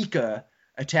speaker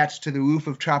attached to the roof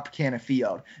of Tropicana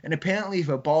Field. And apparently if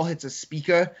a ball hits a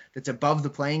speaker that's above the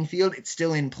playing field, it's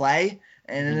still in play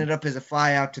and ended up as a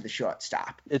fly out to the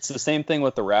shortstop. It's the same thing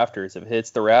with the rafters. If it hits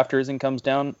the rafters and comes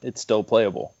down, it's still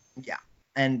playable. Yeah.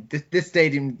 And this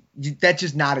stadium, that's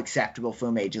just not acceptable for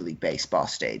a Major League Baseball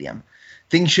stadium.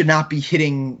 Things should not be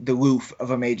hitting the roof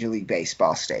of a Major League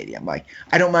Baseball stadium. Like,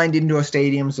 I don't mind indoor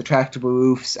stadiums, retractable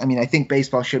roofs. I mean, I think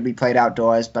baseball should be played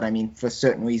outdoors, but I mean, for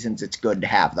certain reasons, it's good to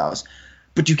have those.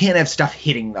 But you can't have stuff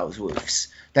hitting those roofs.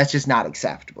 That's just not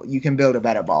acceptable. You can build a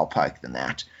better ballpark than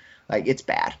that. Like, it's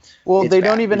bad. Well, It's they bad.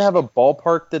 don't even have a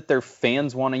ballpark that their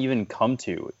fans want to even come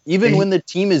to. Even when the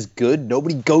team is good,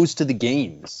 nobody goes to the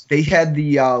games. They had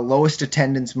the lowest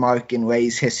attendance mark in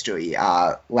Rays history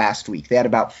last week. They had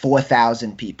about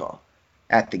 4,000 people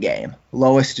at the game.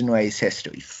 Lowest in Rays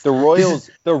history. The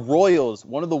Royals,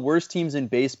 one of the worst teams in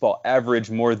baseball,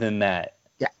 average more than that.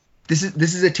 Yeah. This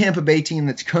is a Tampa Bay team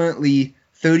that's currently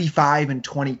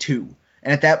 35-22.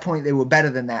 And at that point, they were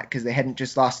better than that because they hadn't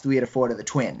just lost 3 out of 4 to the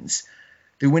Twins.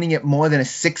 They're winning at more than a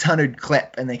 600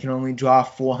 clip, and they can only draw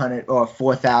 400 or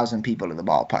 4,000 people to the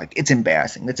ballpark. It's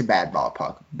embarrassing. That's a bad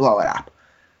ballpark. Blow it up.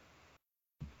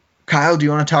 Kyle, do you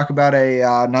want to talk about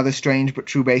another strange but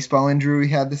true baseball injury we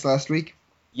had this last week?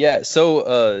 Yeah,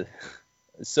 so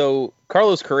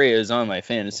Carlos Correa is on my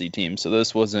fantasy team, so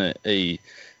this wasn't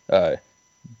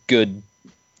good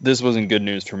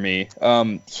news for me.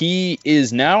 He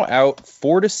is now out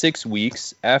 4 to 6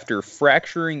 weeks after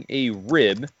fracturing a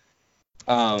rib,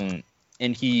 and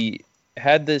he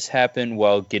had this happen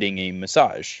while getting a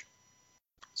massage.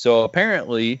 So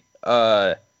apparently,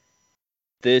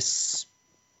 this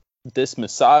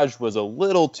massage was a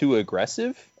little too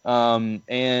aggressive,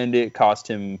 and it cost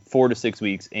him 4 to 6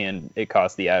 weeks, and it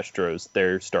cost the Astros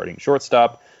their starting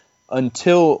shortstop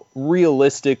until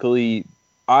realistically,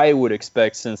 I would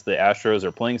expect, since the Astros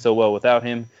are playing so well without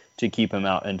him, to keep him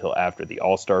out until after the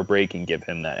All-Star break and give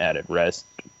him that added rest.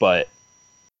 But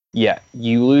yeah,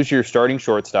 you lose your starting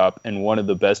shortstop and one of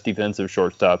the best defensive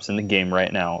shortstops in the game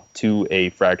right now to a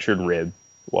fractured rib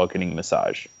while getting a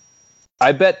massage.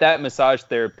 I bet that massage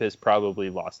therapist probably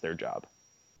lost their job,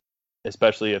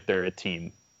 especially if they're a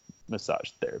team massage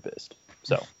therapist.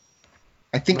 So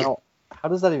I think Now, how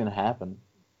does that even happen?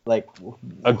 Like,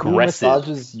 Aggressive. Who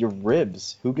massages your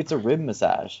ribs? Who gets a rib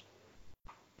massage?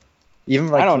 Even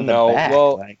like I don't from the know. back,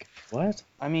 Well, like what?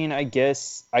 I mean, I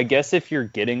guess if you're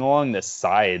getting along the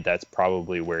side, that's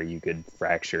probably where you could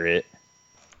fracture it.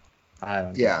 I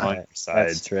don't. Yeah. know. On your side,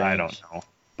 That's strange. I don't know.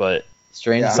 But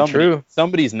Strange, Yeah. but true.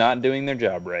 somebody's not doing their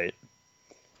job right.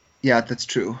 yeah, that's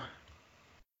true.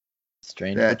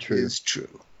 Strange, but That true. is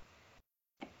true.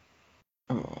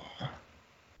 Oh.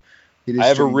 It is I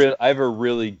have strange. a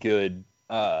really good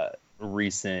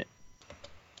recent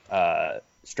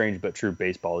strange but true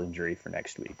baseball injury for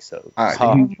next week. So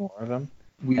Oh, more of them.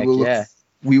 we Heck will yeah.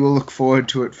 we will look forward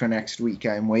to it for next week.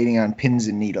 I'm waiting on pins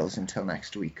and needles until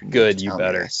next week. when Good, guys you tell me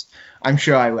better. this. I'm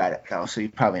sure I read it though, so you're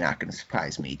probably not going to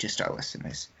surprise me, just our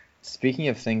listeners. Speaking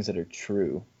of things that are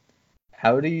true,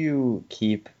 how do you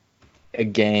keep a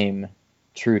game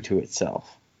true to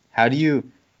itself? How do you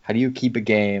keep a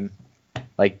game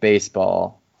like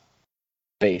baseball?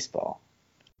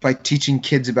 By teaching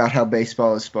kids about how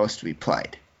baseball is supposed to be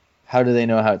played. How do they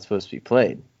know how it's supposed to be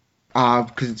played?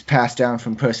 Because it's passed down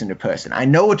from person to person. I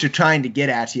know what you're trying to get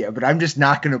at here, but I'm just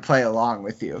not going to play along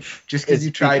with you. Just because It's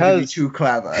you tried to be because- too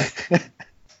clever.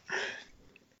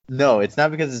 No, it's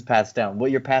not because it's passed down.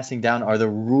 What you're passing down are the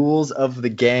rules of the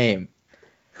game.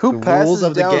 who The passes rules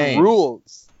of the down game.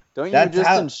 rules? Don't you That's just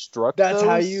how- instruct That's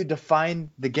how those? you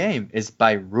define the game, is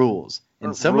by rules. And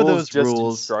Aren't some of rules those just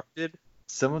rules, instructed.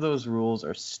 some of those rules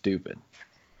are stupid.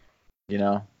 You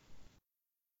know?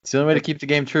 It's the only way to keep the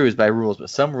game true is by rules, but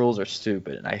some rules are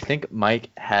stupid. And I think Mike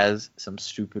has some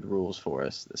stupid rules for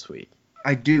us this week.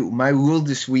 I do. My rule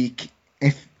this week,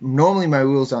 if normally my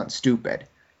rules aren't stupid,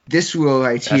 this rule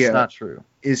right here That's not true.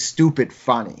 is stupid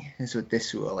funny, is what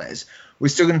this rule is. We're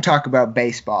still going to talk about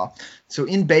baseball. So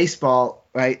in baseball,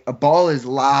 right, a ball is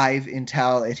live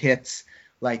until it hits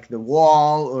like the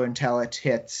wall or until it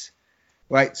hits,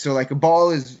 right? So like a ball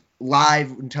is live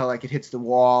until like it hits the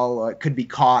wall, or it could be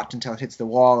caught until it hits the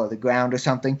wall or the ground or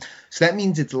something. So that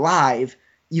means it's live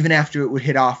even after it would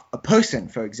hit off a person,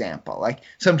 for example. Like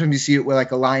sometimes you see it where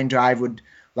like a line drive would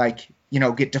like,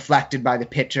 get deflected by the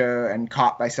pitcher and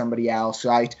caught by somebody else,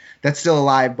 right? That's still a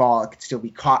live ball. It could still be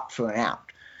caught for an out.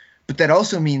 But that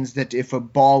also means that if a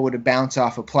ball were to bounce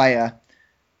off a player,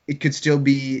 it could still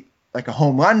be like a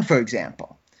home run, for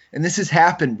example. And this has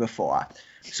happened before.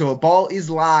 So a ball is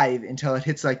live until it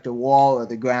hits like the wall or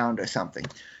the ground or something.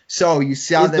 So you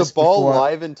saw Is this the ball before.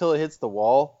 live until it hits the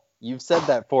wall? You've said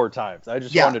that 4 times. I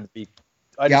just Yeah.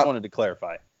 wanted to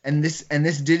clarify. And this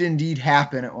did indeed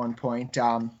happen at one point.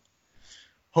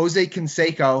 Jose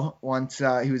Canseco, once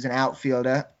he was an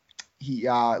outfielder. He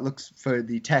looks for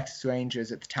the Texas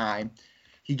Rangers at the time.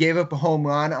 He gave up a home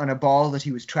run on a ball that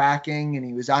he was tracking, and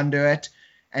he was under it,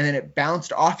 and then it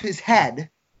bounced off his head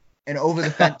and over the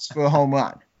fence for a home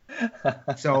run.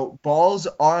 So balls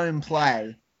are in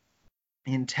play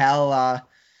until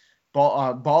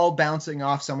ball bouncing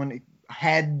off someone,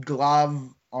 head,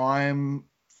 glove, arm,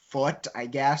 foot, I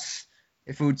guess.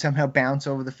 If it would somehow bounce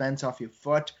over the fence off your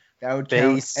foot, that would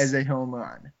count Base. as a home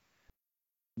run.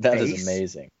 That is Base?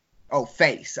 amazing. Oh,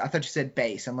 face. I thought you said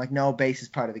base. I'm like, no, base is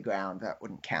part of the ground. That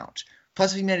wouldn't count.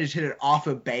 Plus, if you managed to hit it off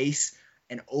a base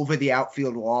and over the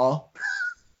outfield wall,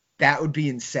 that would be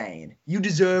insane. You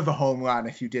deserve a home run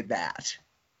if you did that.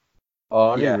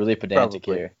 Oh, I'm Yeah, being really pedantic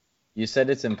probably. here. You said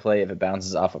it's in play if it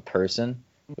bounces off a person,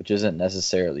 which isn't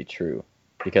necessarily true.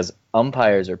 Because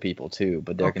umpires are people too,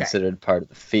 but they're Okay. considered part of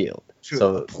the field. True,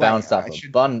 So a player. bounced off I a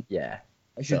should- bun, yeah.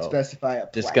 I should So, specify a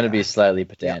player. Just going to be slightly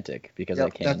pedantic because I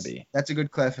Yep, can that's, be. That's a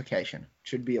good clarification.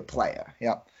 Should be a player.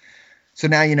 Yep. So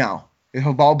now you know. If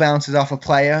a ball bounces off a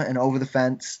player and over the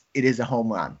fence, it is a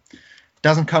home run.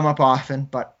 Doesn't come up often,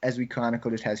 but as we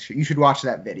chronicled, it has. You should watch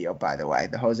that video, by the way.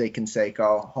 The Jose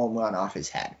Canseco home run off his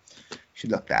head. You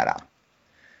should look that up.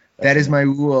 That is my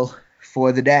rule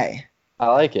for the day. I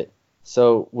like it.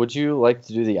 So, would you like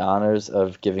to do the honors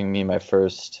of giving me my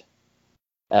first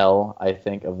L, I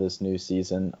think, of this new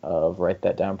season of Write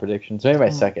That Down predictions? Maybe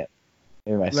my second.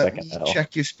 Maybe my Let second me L.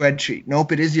 check your spreadsheet.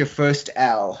 Nope, it is your first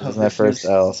L. This is of my this new first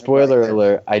L. season. Spoiler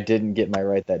alert, I didn't get my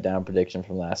Write That Down prediction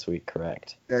from last week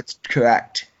correct That's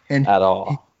correct. And at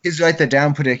all. his Write That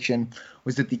Down prediction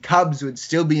was that the Cubs would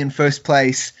still be in first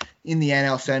place in the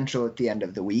NL Central at the end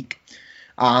of the week.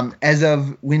 As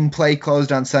of when play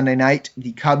closed on Sunday night,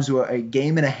 the Cubs were a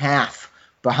game and a half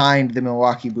behind the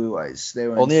Milwaukee Brewers. They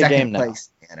were Only in a second game now. place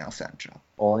in the NL Central.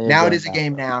 Only Now it game is a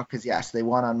game now because, yes, they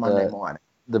won on Monday morning.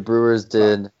 The Brewers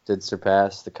did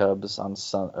surpass the Cubs on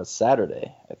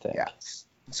Saturday, I think. Yes.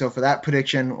 So for that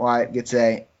prediction, Wyatt gets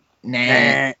a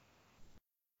nah.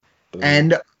 Boo.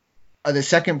 And the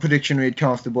second prediction we had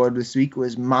come off the board this week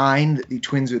was mine, that the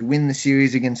Twins would win the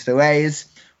series against the Rays.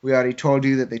 We already told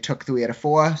you that they took 3 out of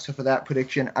 4. So for that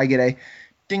prediction, I get a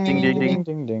ding, ding, ding, ding,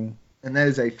 ding, ding. And that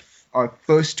is our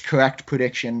first correct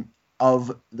prediction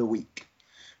of the week.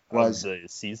 Was Of the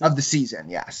season? of the season,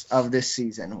 yes. Of this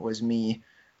season was me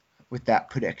with that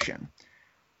prediction.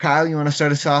 Kyle, you want to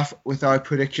start us off with our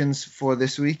predictions for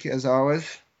this week, as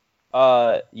always?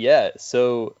 Yeah,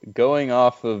 so going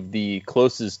off of the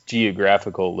closest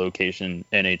geographical location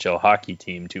NHL hockey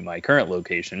team to my current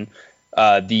location,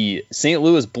 the St.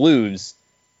 Louis Blues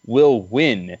will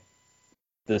win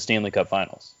the Stanley Cup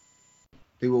Finals.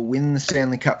 They will win the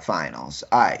Stanley Cup Finals.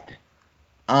 All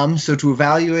right. So to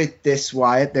evaluate this,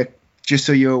 Wyatt, just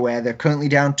so you're aware, they're currently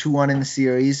down 2-1 in the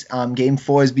series. Game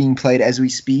 4 is being played as we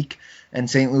speak, and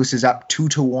St. Louis is up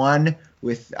 2-1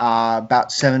 with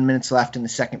about 7 minutes left in the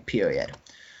second period.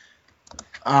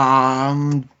 What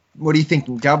are you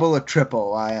thinking, double or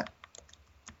triple, Wyatt?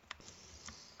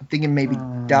 I'm thinking maybe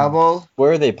double.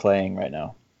 Where are they playing right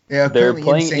now? They're currently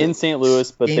playing in St.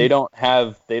 Louis, but Game- they don't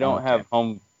have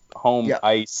Okay. home Yeah.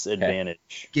 ice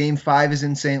advantage. Game 5 is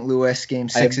in St. Louis. Game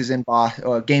 6 is in Boston.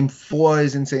 Or Game 4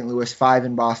 is in St. Louis. 5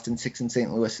 in Boston. 6 in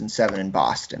St. Louis, and 7 in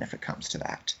Boston. If it comes to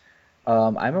that.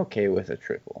 I'm okay with a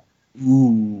triple,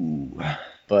 Ooh.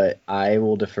 but I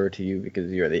will defer to you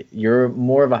because you're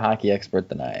more of a hockey expert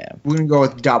than I am. We're gonna go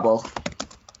with double.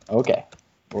 Okay,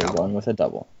 we're Double. going with a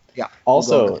double. Yeah. we'll go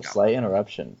Also, with double. slight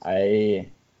interruption. I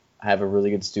I have a really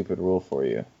good stupid rule for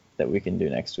you that we can do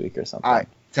next week or something. All right,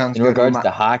 sounds In good. regards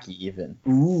to hockey, even.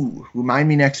 Ooh, remind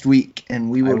me next week, and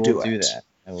we will do it. That.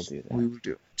 I will do that. We will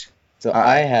do it. So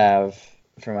I have,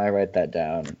 from I write that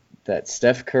down, that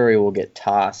Steph Curry will get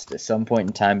tossed at some point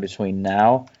in time between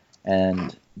now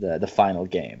and the final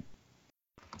game.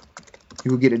 He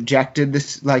will get ejected.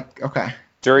 Okay.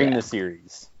 During the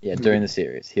series. Yeah, during the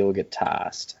series, he will get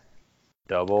tossed.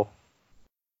 Double.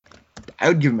 I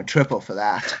would give him a triple for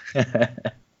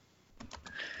that.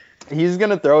 He's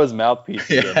gonna throw his mouthpiece.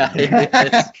 Yeah.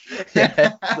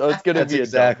 So it's gonna That's be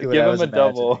exactly a what double. Give I him was a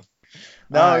double. imagining.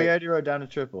 No, he already wrote down a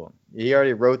triple. He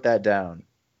already wrote that down.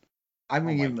 I'm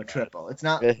gonna give him a triple. It's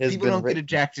not It has people been don't written. get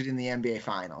ejected in the NBA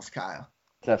Finals, Kyle.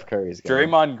 Steph Curry's going.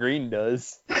 Draymond Green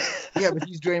does. Yeah, but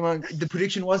he's Draymond. The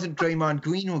prediction wasn't Draymond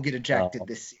Green will get ejected Oh,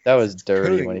 this season. That was It's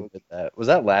dirty Curry when he will- did that. Was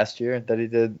that last year that he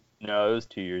did? No, it was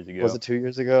 2 years ago. Was it 2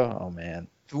 years ago? Oh, man.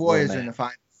 The Warriors man. are in the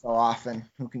finals so often.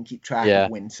 Who can keep track Yeah,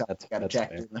 of when someone got that's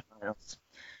ejected fair. in the finals?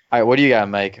 All right, what do you got,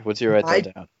 Mike? What's your write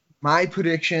that down? My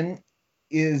prediction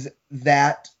is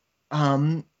that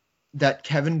that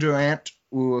Kevin Durant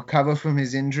will recover from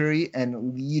his injury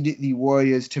and lead the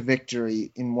Warriors to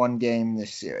victory in one game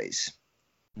this series.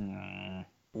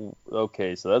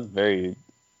 Okay, so that's very.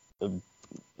 What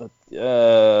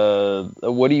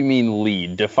do you mean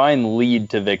lead? Define lead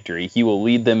to victory. He will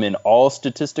lead them in all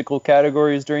statistical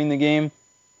categories during the game.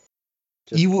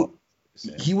 He will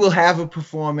have a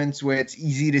performance where it's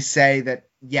easy to say that,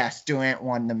 yes, Durant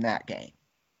won them that game.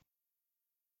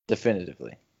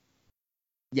 Definitively.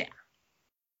 Yeah.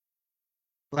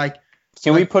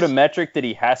 Can we put a metric that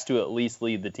he has to at least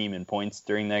lead the team in points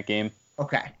during that game?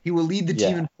 Okay. He will lead the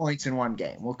team Yeah. in points in one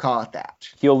game. We'll call it that.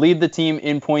 He'll lead the team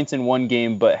in points in one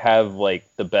game, but have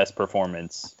the best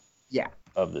performance. Yeah.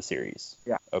 Of the series.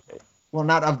 Yeah. Okay. Well,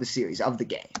 not of the series, of the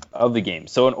game. Of the game.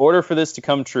 So in order for this to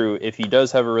come true, if he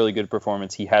does have a really good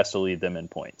performance, he has to lead them in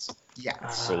points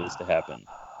Yes. for this to happen.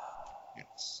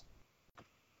 Yes.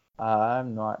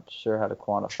 I'm not sure how to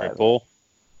quantify Triple,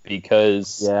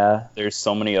 because that. Yeah. there's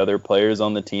so many other players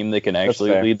on the team that can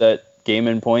actually fair. lead that game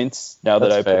in points. Now that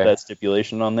That's I fair. put that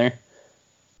stipulation on there.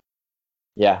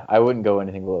 Yeah, I wouldn't go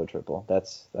anything below triple.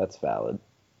 That's valid.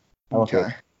 Okay.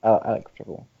 I like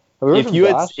triple. Have we heard If from you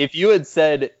had Josh? if you had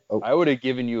said, Oh. I would have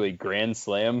given you a grand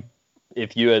slam.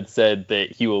 If you had said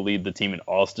that he will lead the team in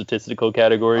all statistical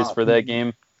categories for that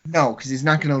game, No, because he's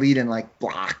not going to lead in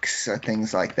blocks or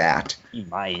things like that. he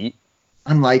might.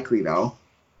 Unlikely, though.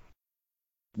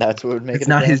 That's what would make It's it.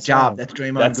 not a his grand job. slam. That's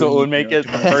Draymond That's what Green, would make it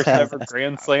the first ever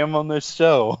grand slam on this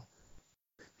show.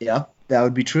 Yep, that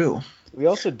would be true. We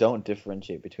also don't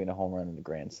differentiate between a home run and a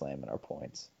grand slam in our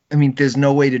points. I mean, there's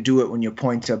no way to do it when your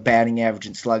points are batting average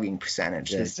and slugging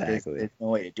percentage. Exactly. There's no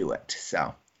way to do it. So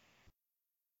All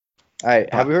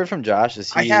right, have we heard from Josh?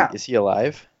 Is I have. he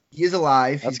alive? he is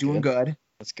alive. That's He's doing good.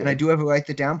 That's good. And I do have a write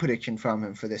the down prediction from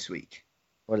him for this week.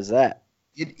 What is that?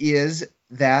 It is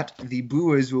that the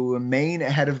Brewers will remain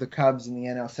ahead of the Cubs in the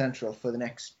NL Central for the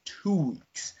next 2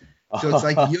 weeks. So it's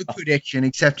like your prediction,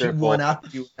 except you Triple. won up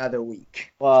to another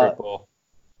week. Well, Triple.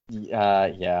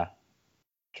 yeah.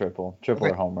 Triple Okay.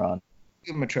 or home run.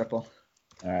 Give him a triple.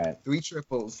 All right, 3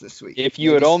 triples this week. If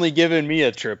you had only given me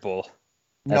a triple.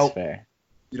 that's Nope, fair.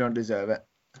 you don't deserve it.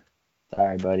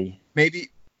 Sorry, buddy. Maybe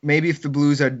if the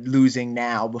Blues are losing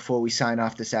now before we sign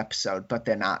off this episode, but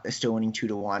they're not. They're still winning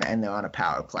 2-1, and they're on a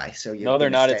power play. So No, they're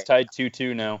not. It's tied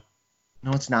 2-2 now.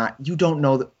 No, it's not. You don't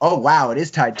know. Oh, wow, it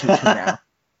is tied 2-2 now.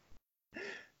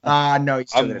 No, you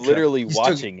still I'm get a literally triple.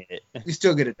 watching it. You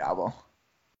still get a double.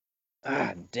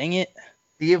 Dang it.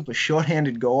 They give up a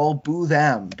shorthanded goal. Boo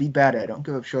them. Be better. Don't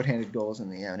give up shorthanded goals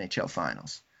in the NHL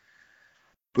Finals.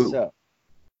 Boo. So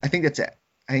I think that's it.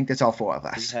 I think that's all 4 of we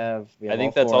us. have I all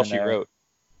think that's 4 all in she there. wrote.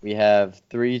 We have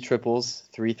 3 triples,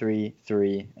 3,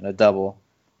 and a double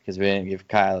because we didn't give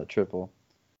Kyle a triple.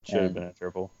 Should have And been a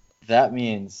triple. That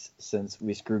means, since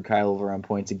we screwed Kyle over on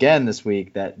points again this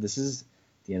week, that this is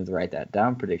the end of the Write That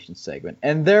Down prediction segment,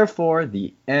 and therefore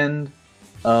the end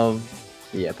of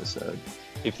the episode.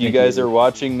 If you Thank guys you. are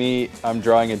watching me, I'm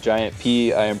drawing a giant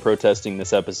P. I am protesting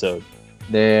this episode.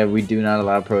 There, we do not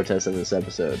allow protests of this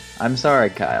episode. I'm sorry,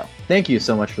 Kyle. Thank you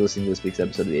so much for listening to this week's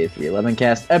episode of the A311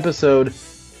 Cast, episode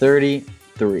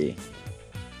 33.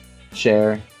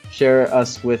 Share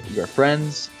us with your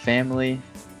friends, family,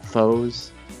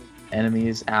 foes,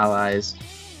 enemies, allies,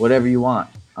 whatever you want.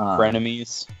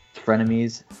 Frenemies.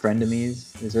 Frenemies.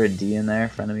 Is there a D in there?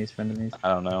 Frenemies. I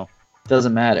don't know.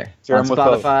 Doesn't matter. Share On 'em with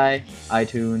both. Spotify,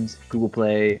 iTunes, Google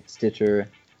Play, Stitcher,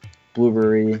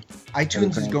 Blueberry.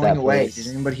 iTunes is Everything going that away. place. Did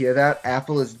anybody hear that?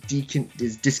 Apple is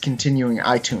discontinuing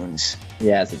iTunes.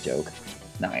 Yeah, it's a joke.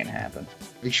 Not gonna happen.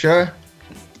 you sure?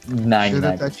 99%. Sure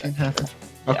that can't happen?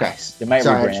 Yeah. Okay. They might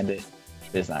Sorry, rebrand it.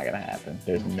 It's not gonna happen.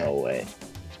 There's no way.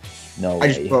 No I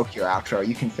way. just broke your outro.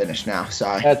 You can finish now.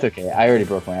 Sorry. That's okay. I already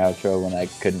broke my outro when I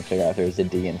couldn't figure out if there was a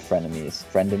D in frenemies.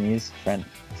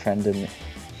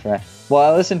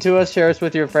 Well, listen to us. Share us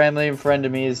with your family and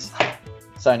frenemies.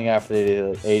 Signing off for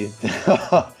the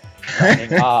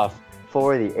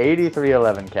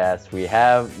 8311 cast. We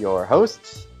have your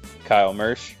hosts Kyle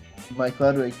Mersch. Mike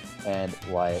Ludwig. and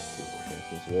Wyatt.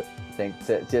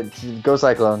 Go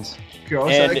Cyclones.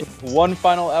 And one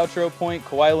final outro point,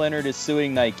 Kawhi Leonard is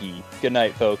suing Nike. Good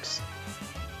night, folks.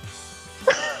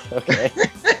 Okay.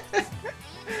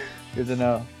 Good to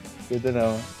know.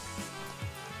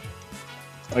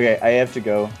 Okay, I have to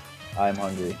go. I'm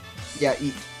hungry. Yeah,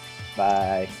 eat.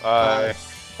 Bye. Bye.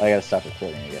 I gotta stop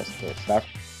recording, I guess. So stop.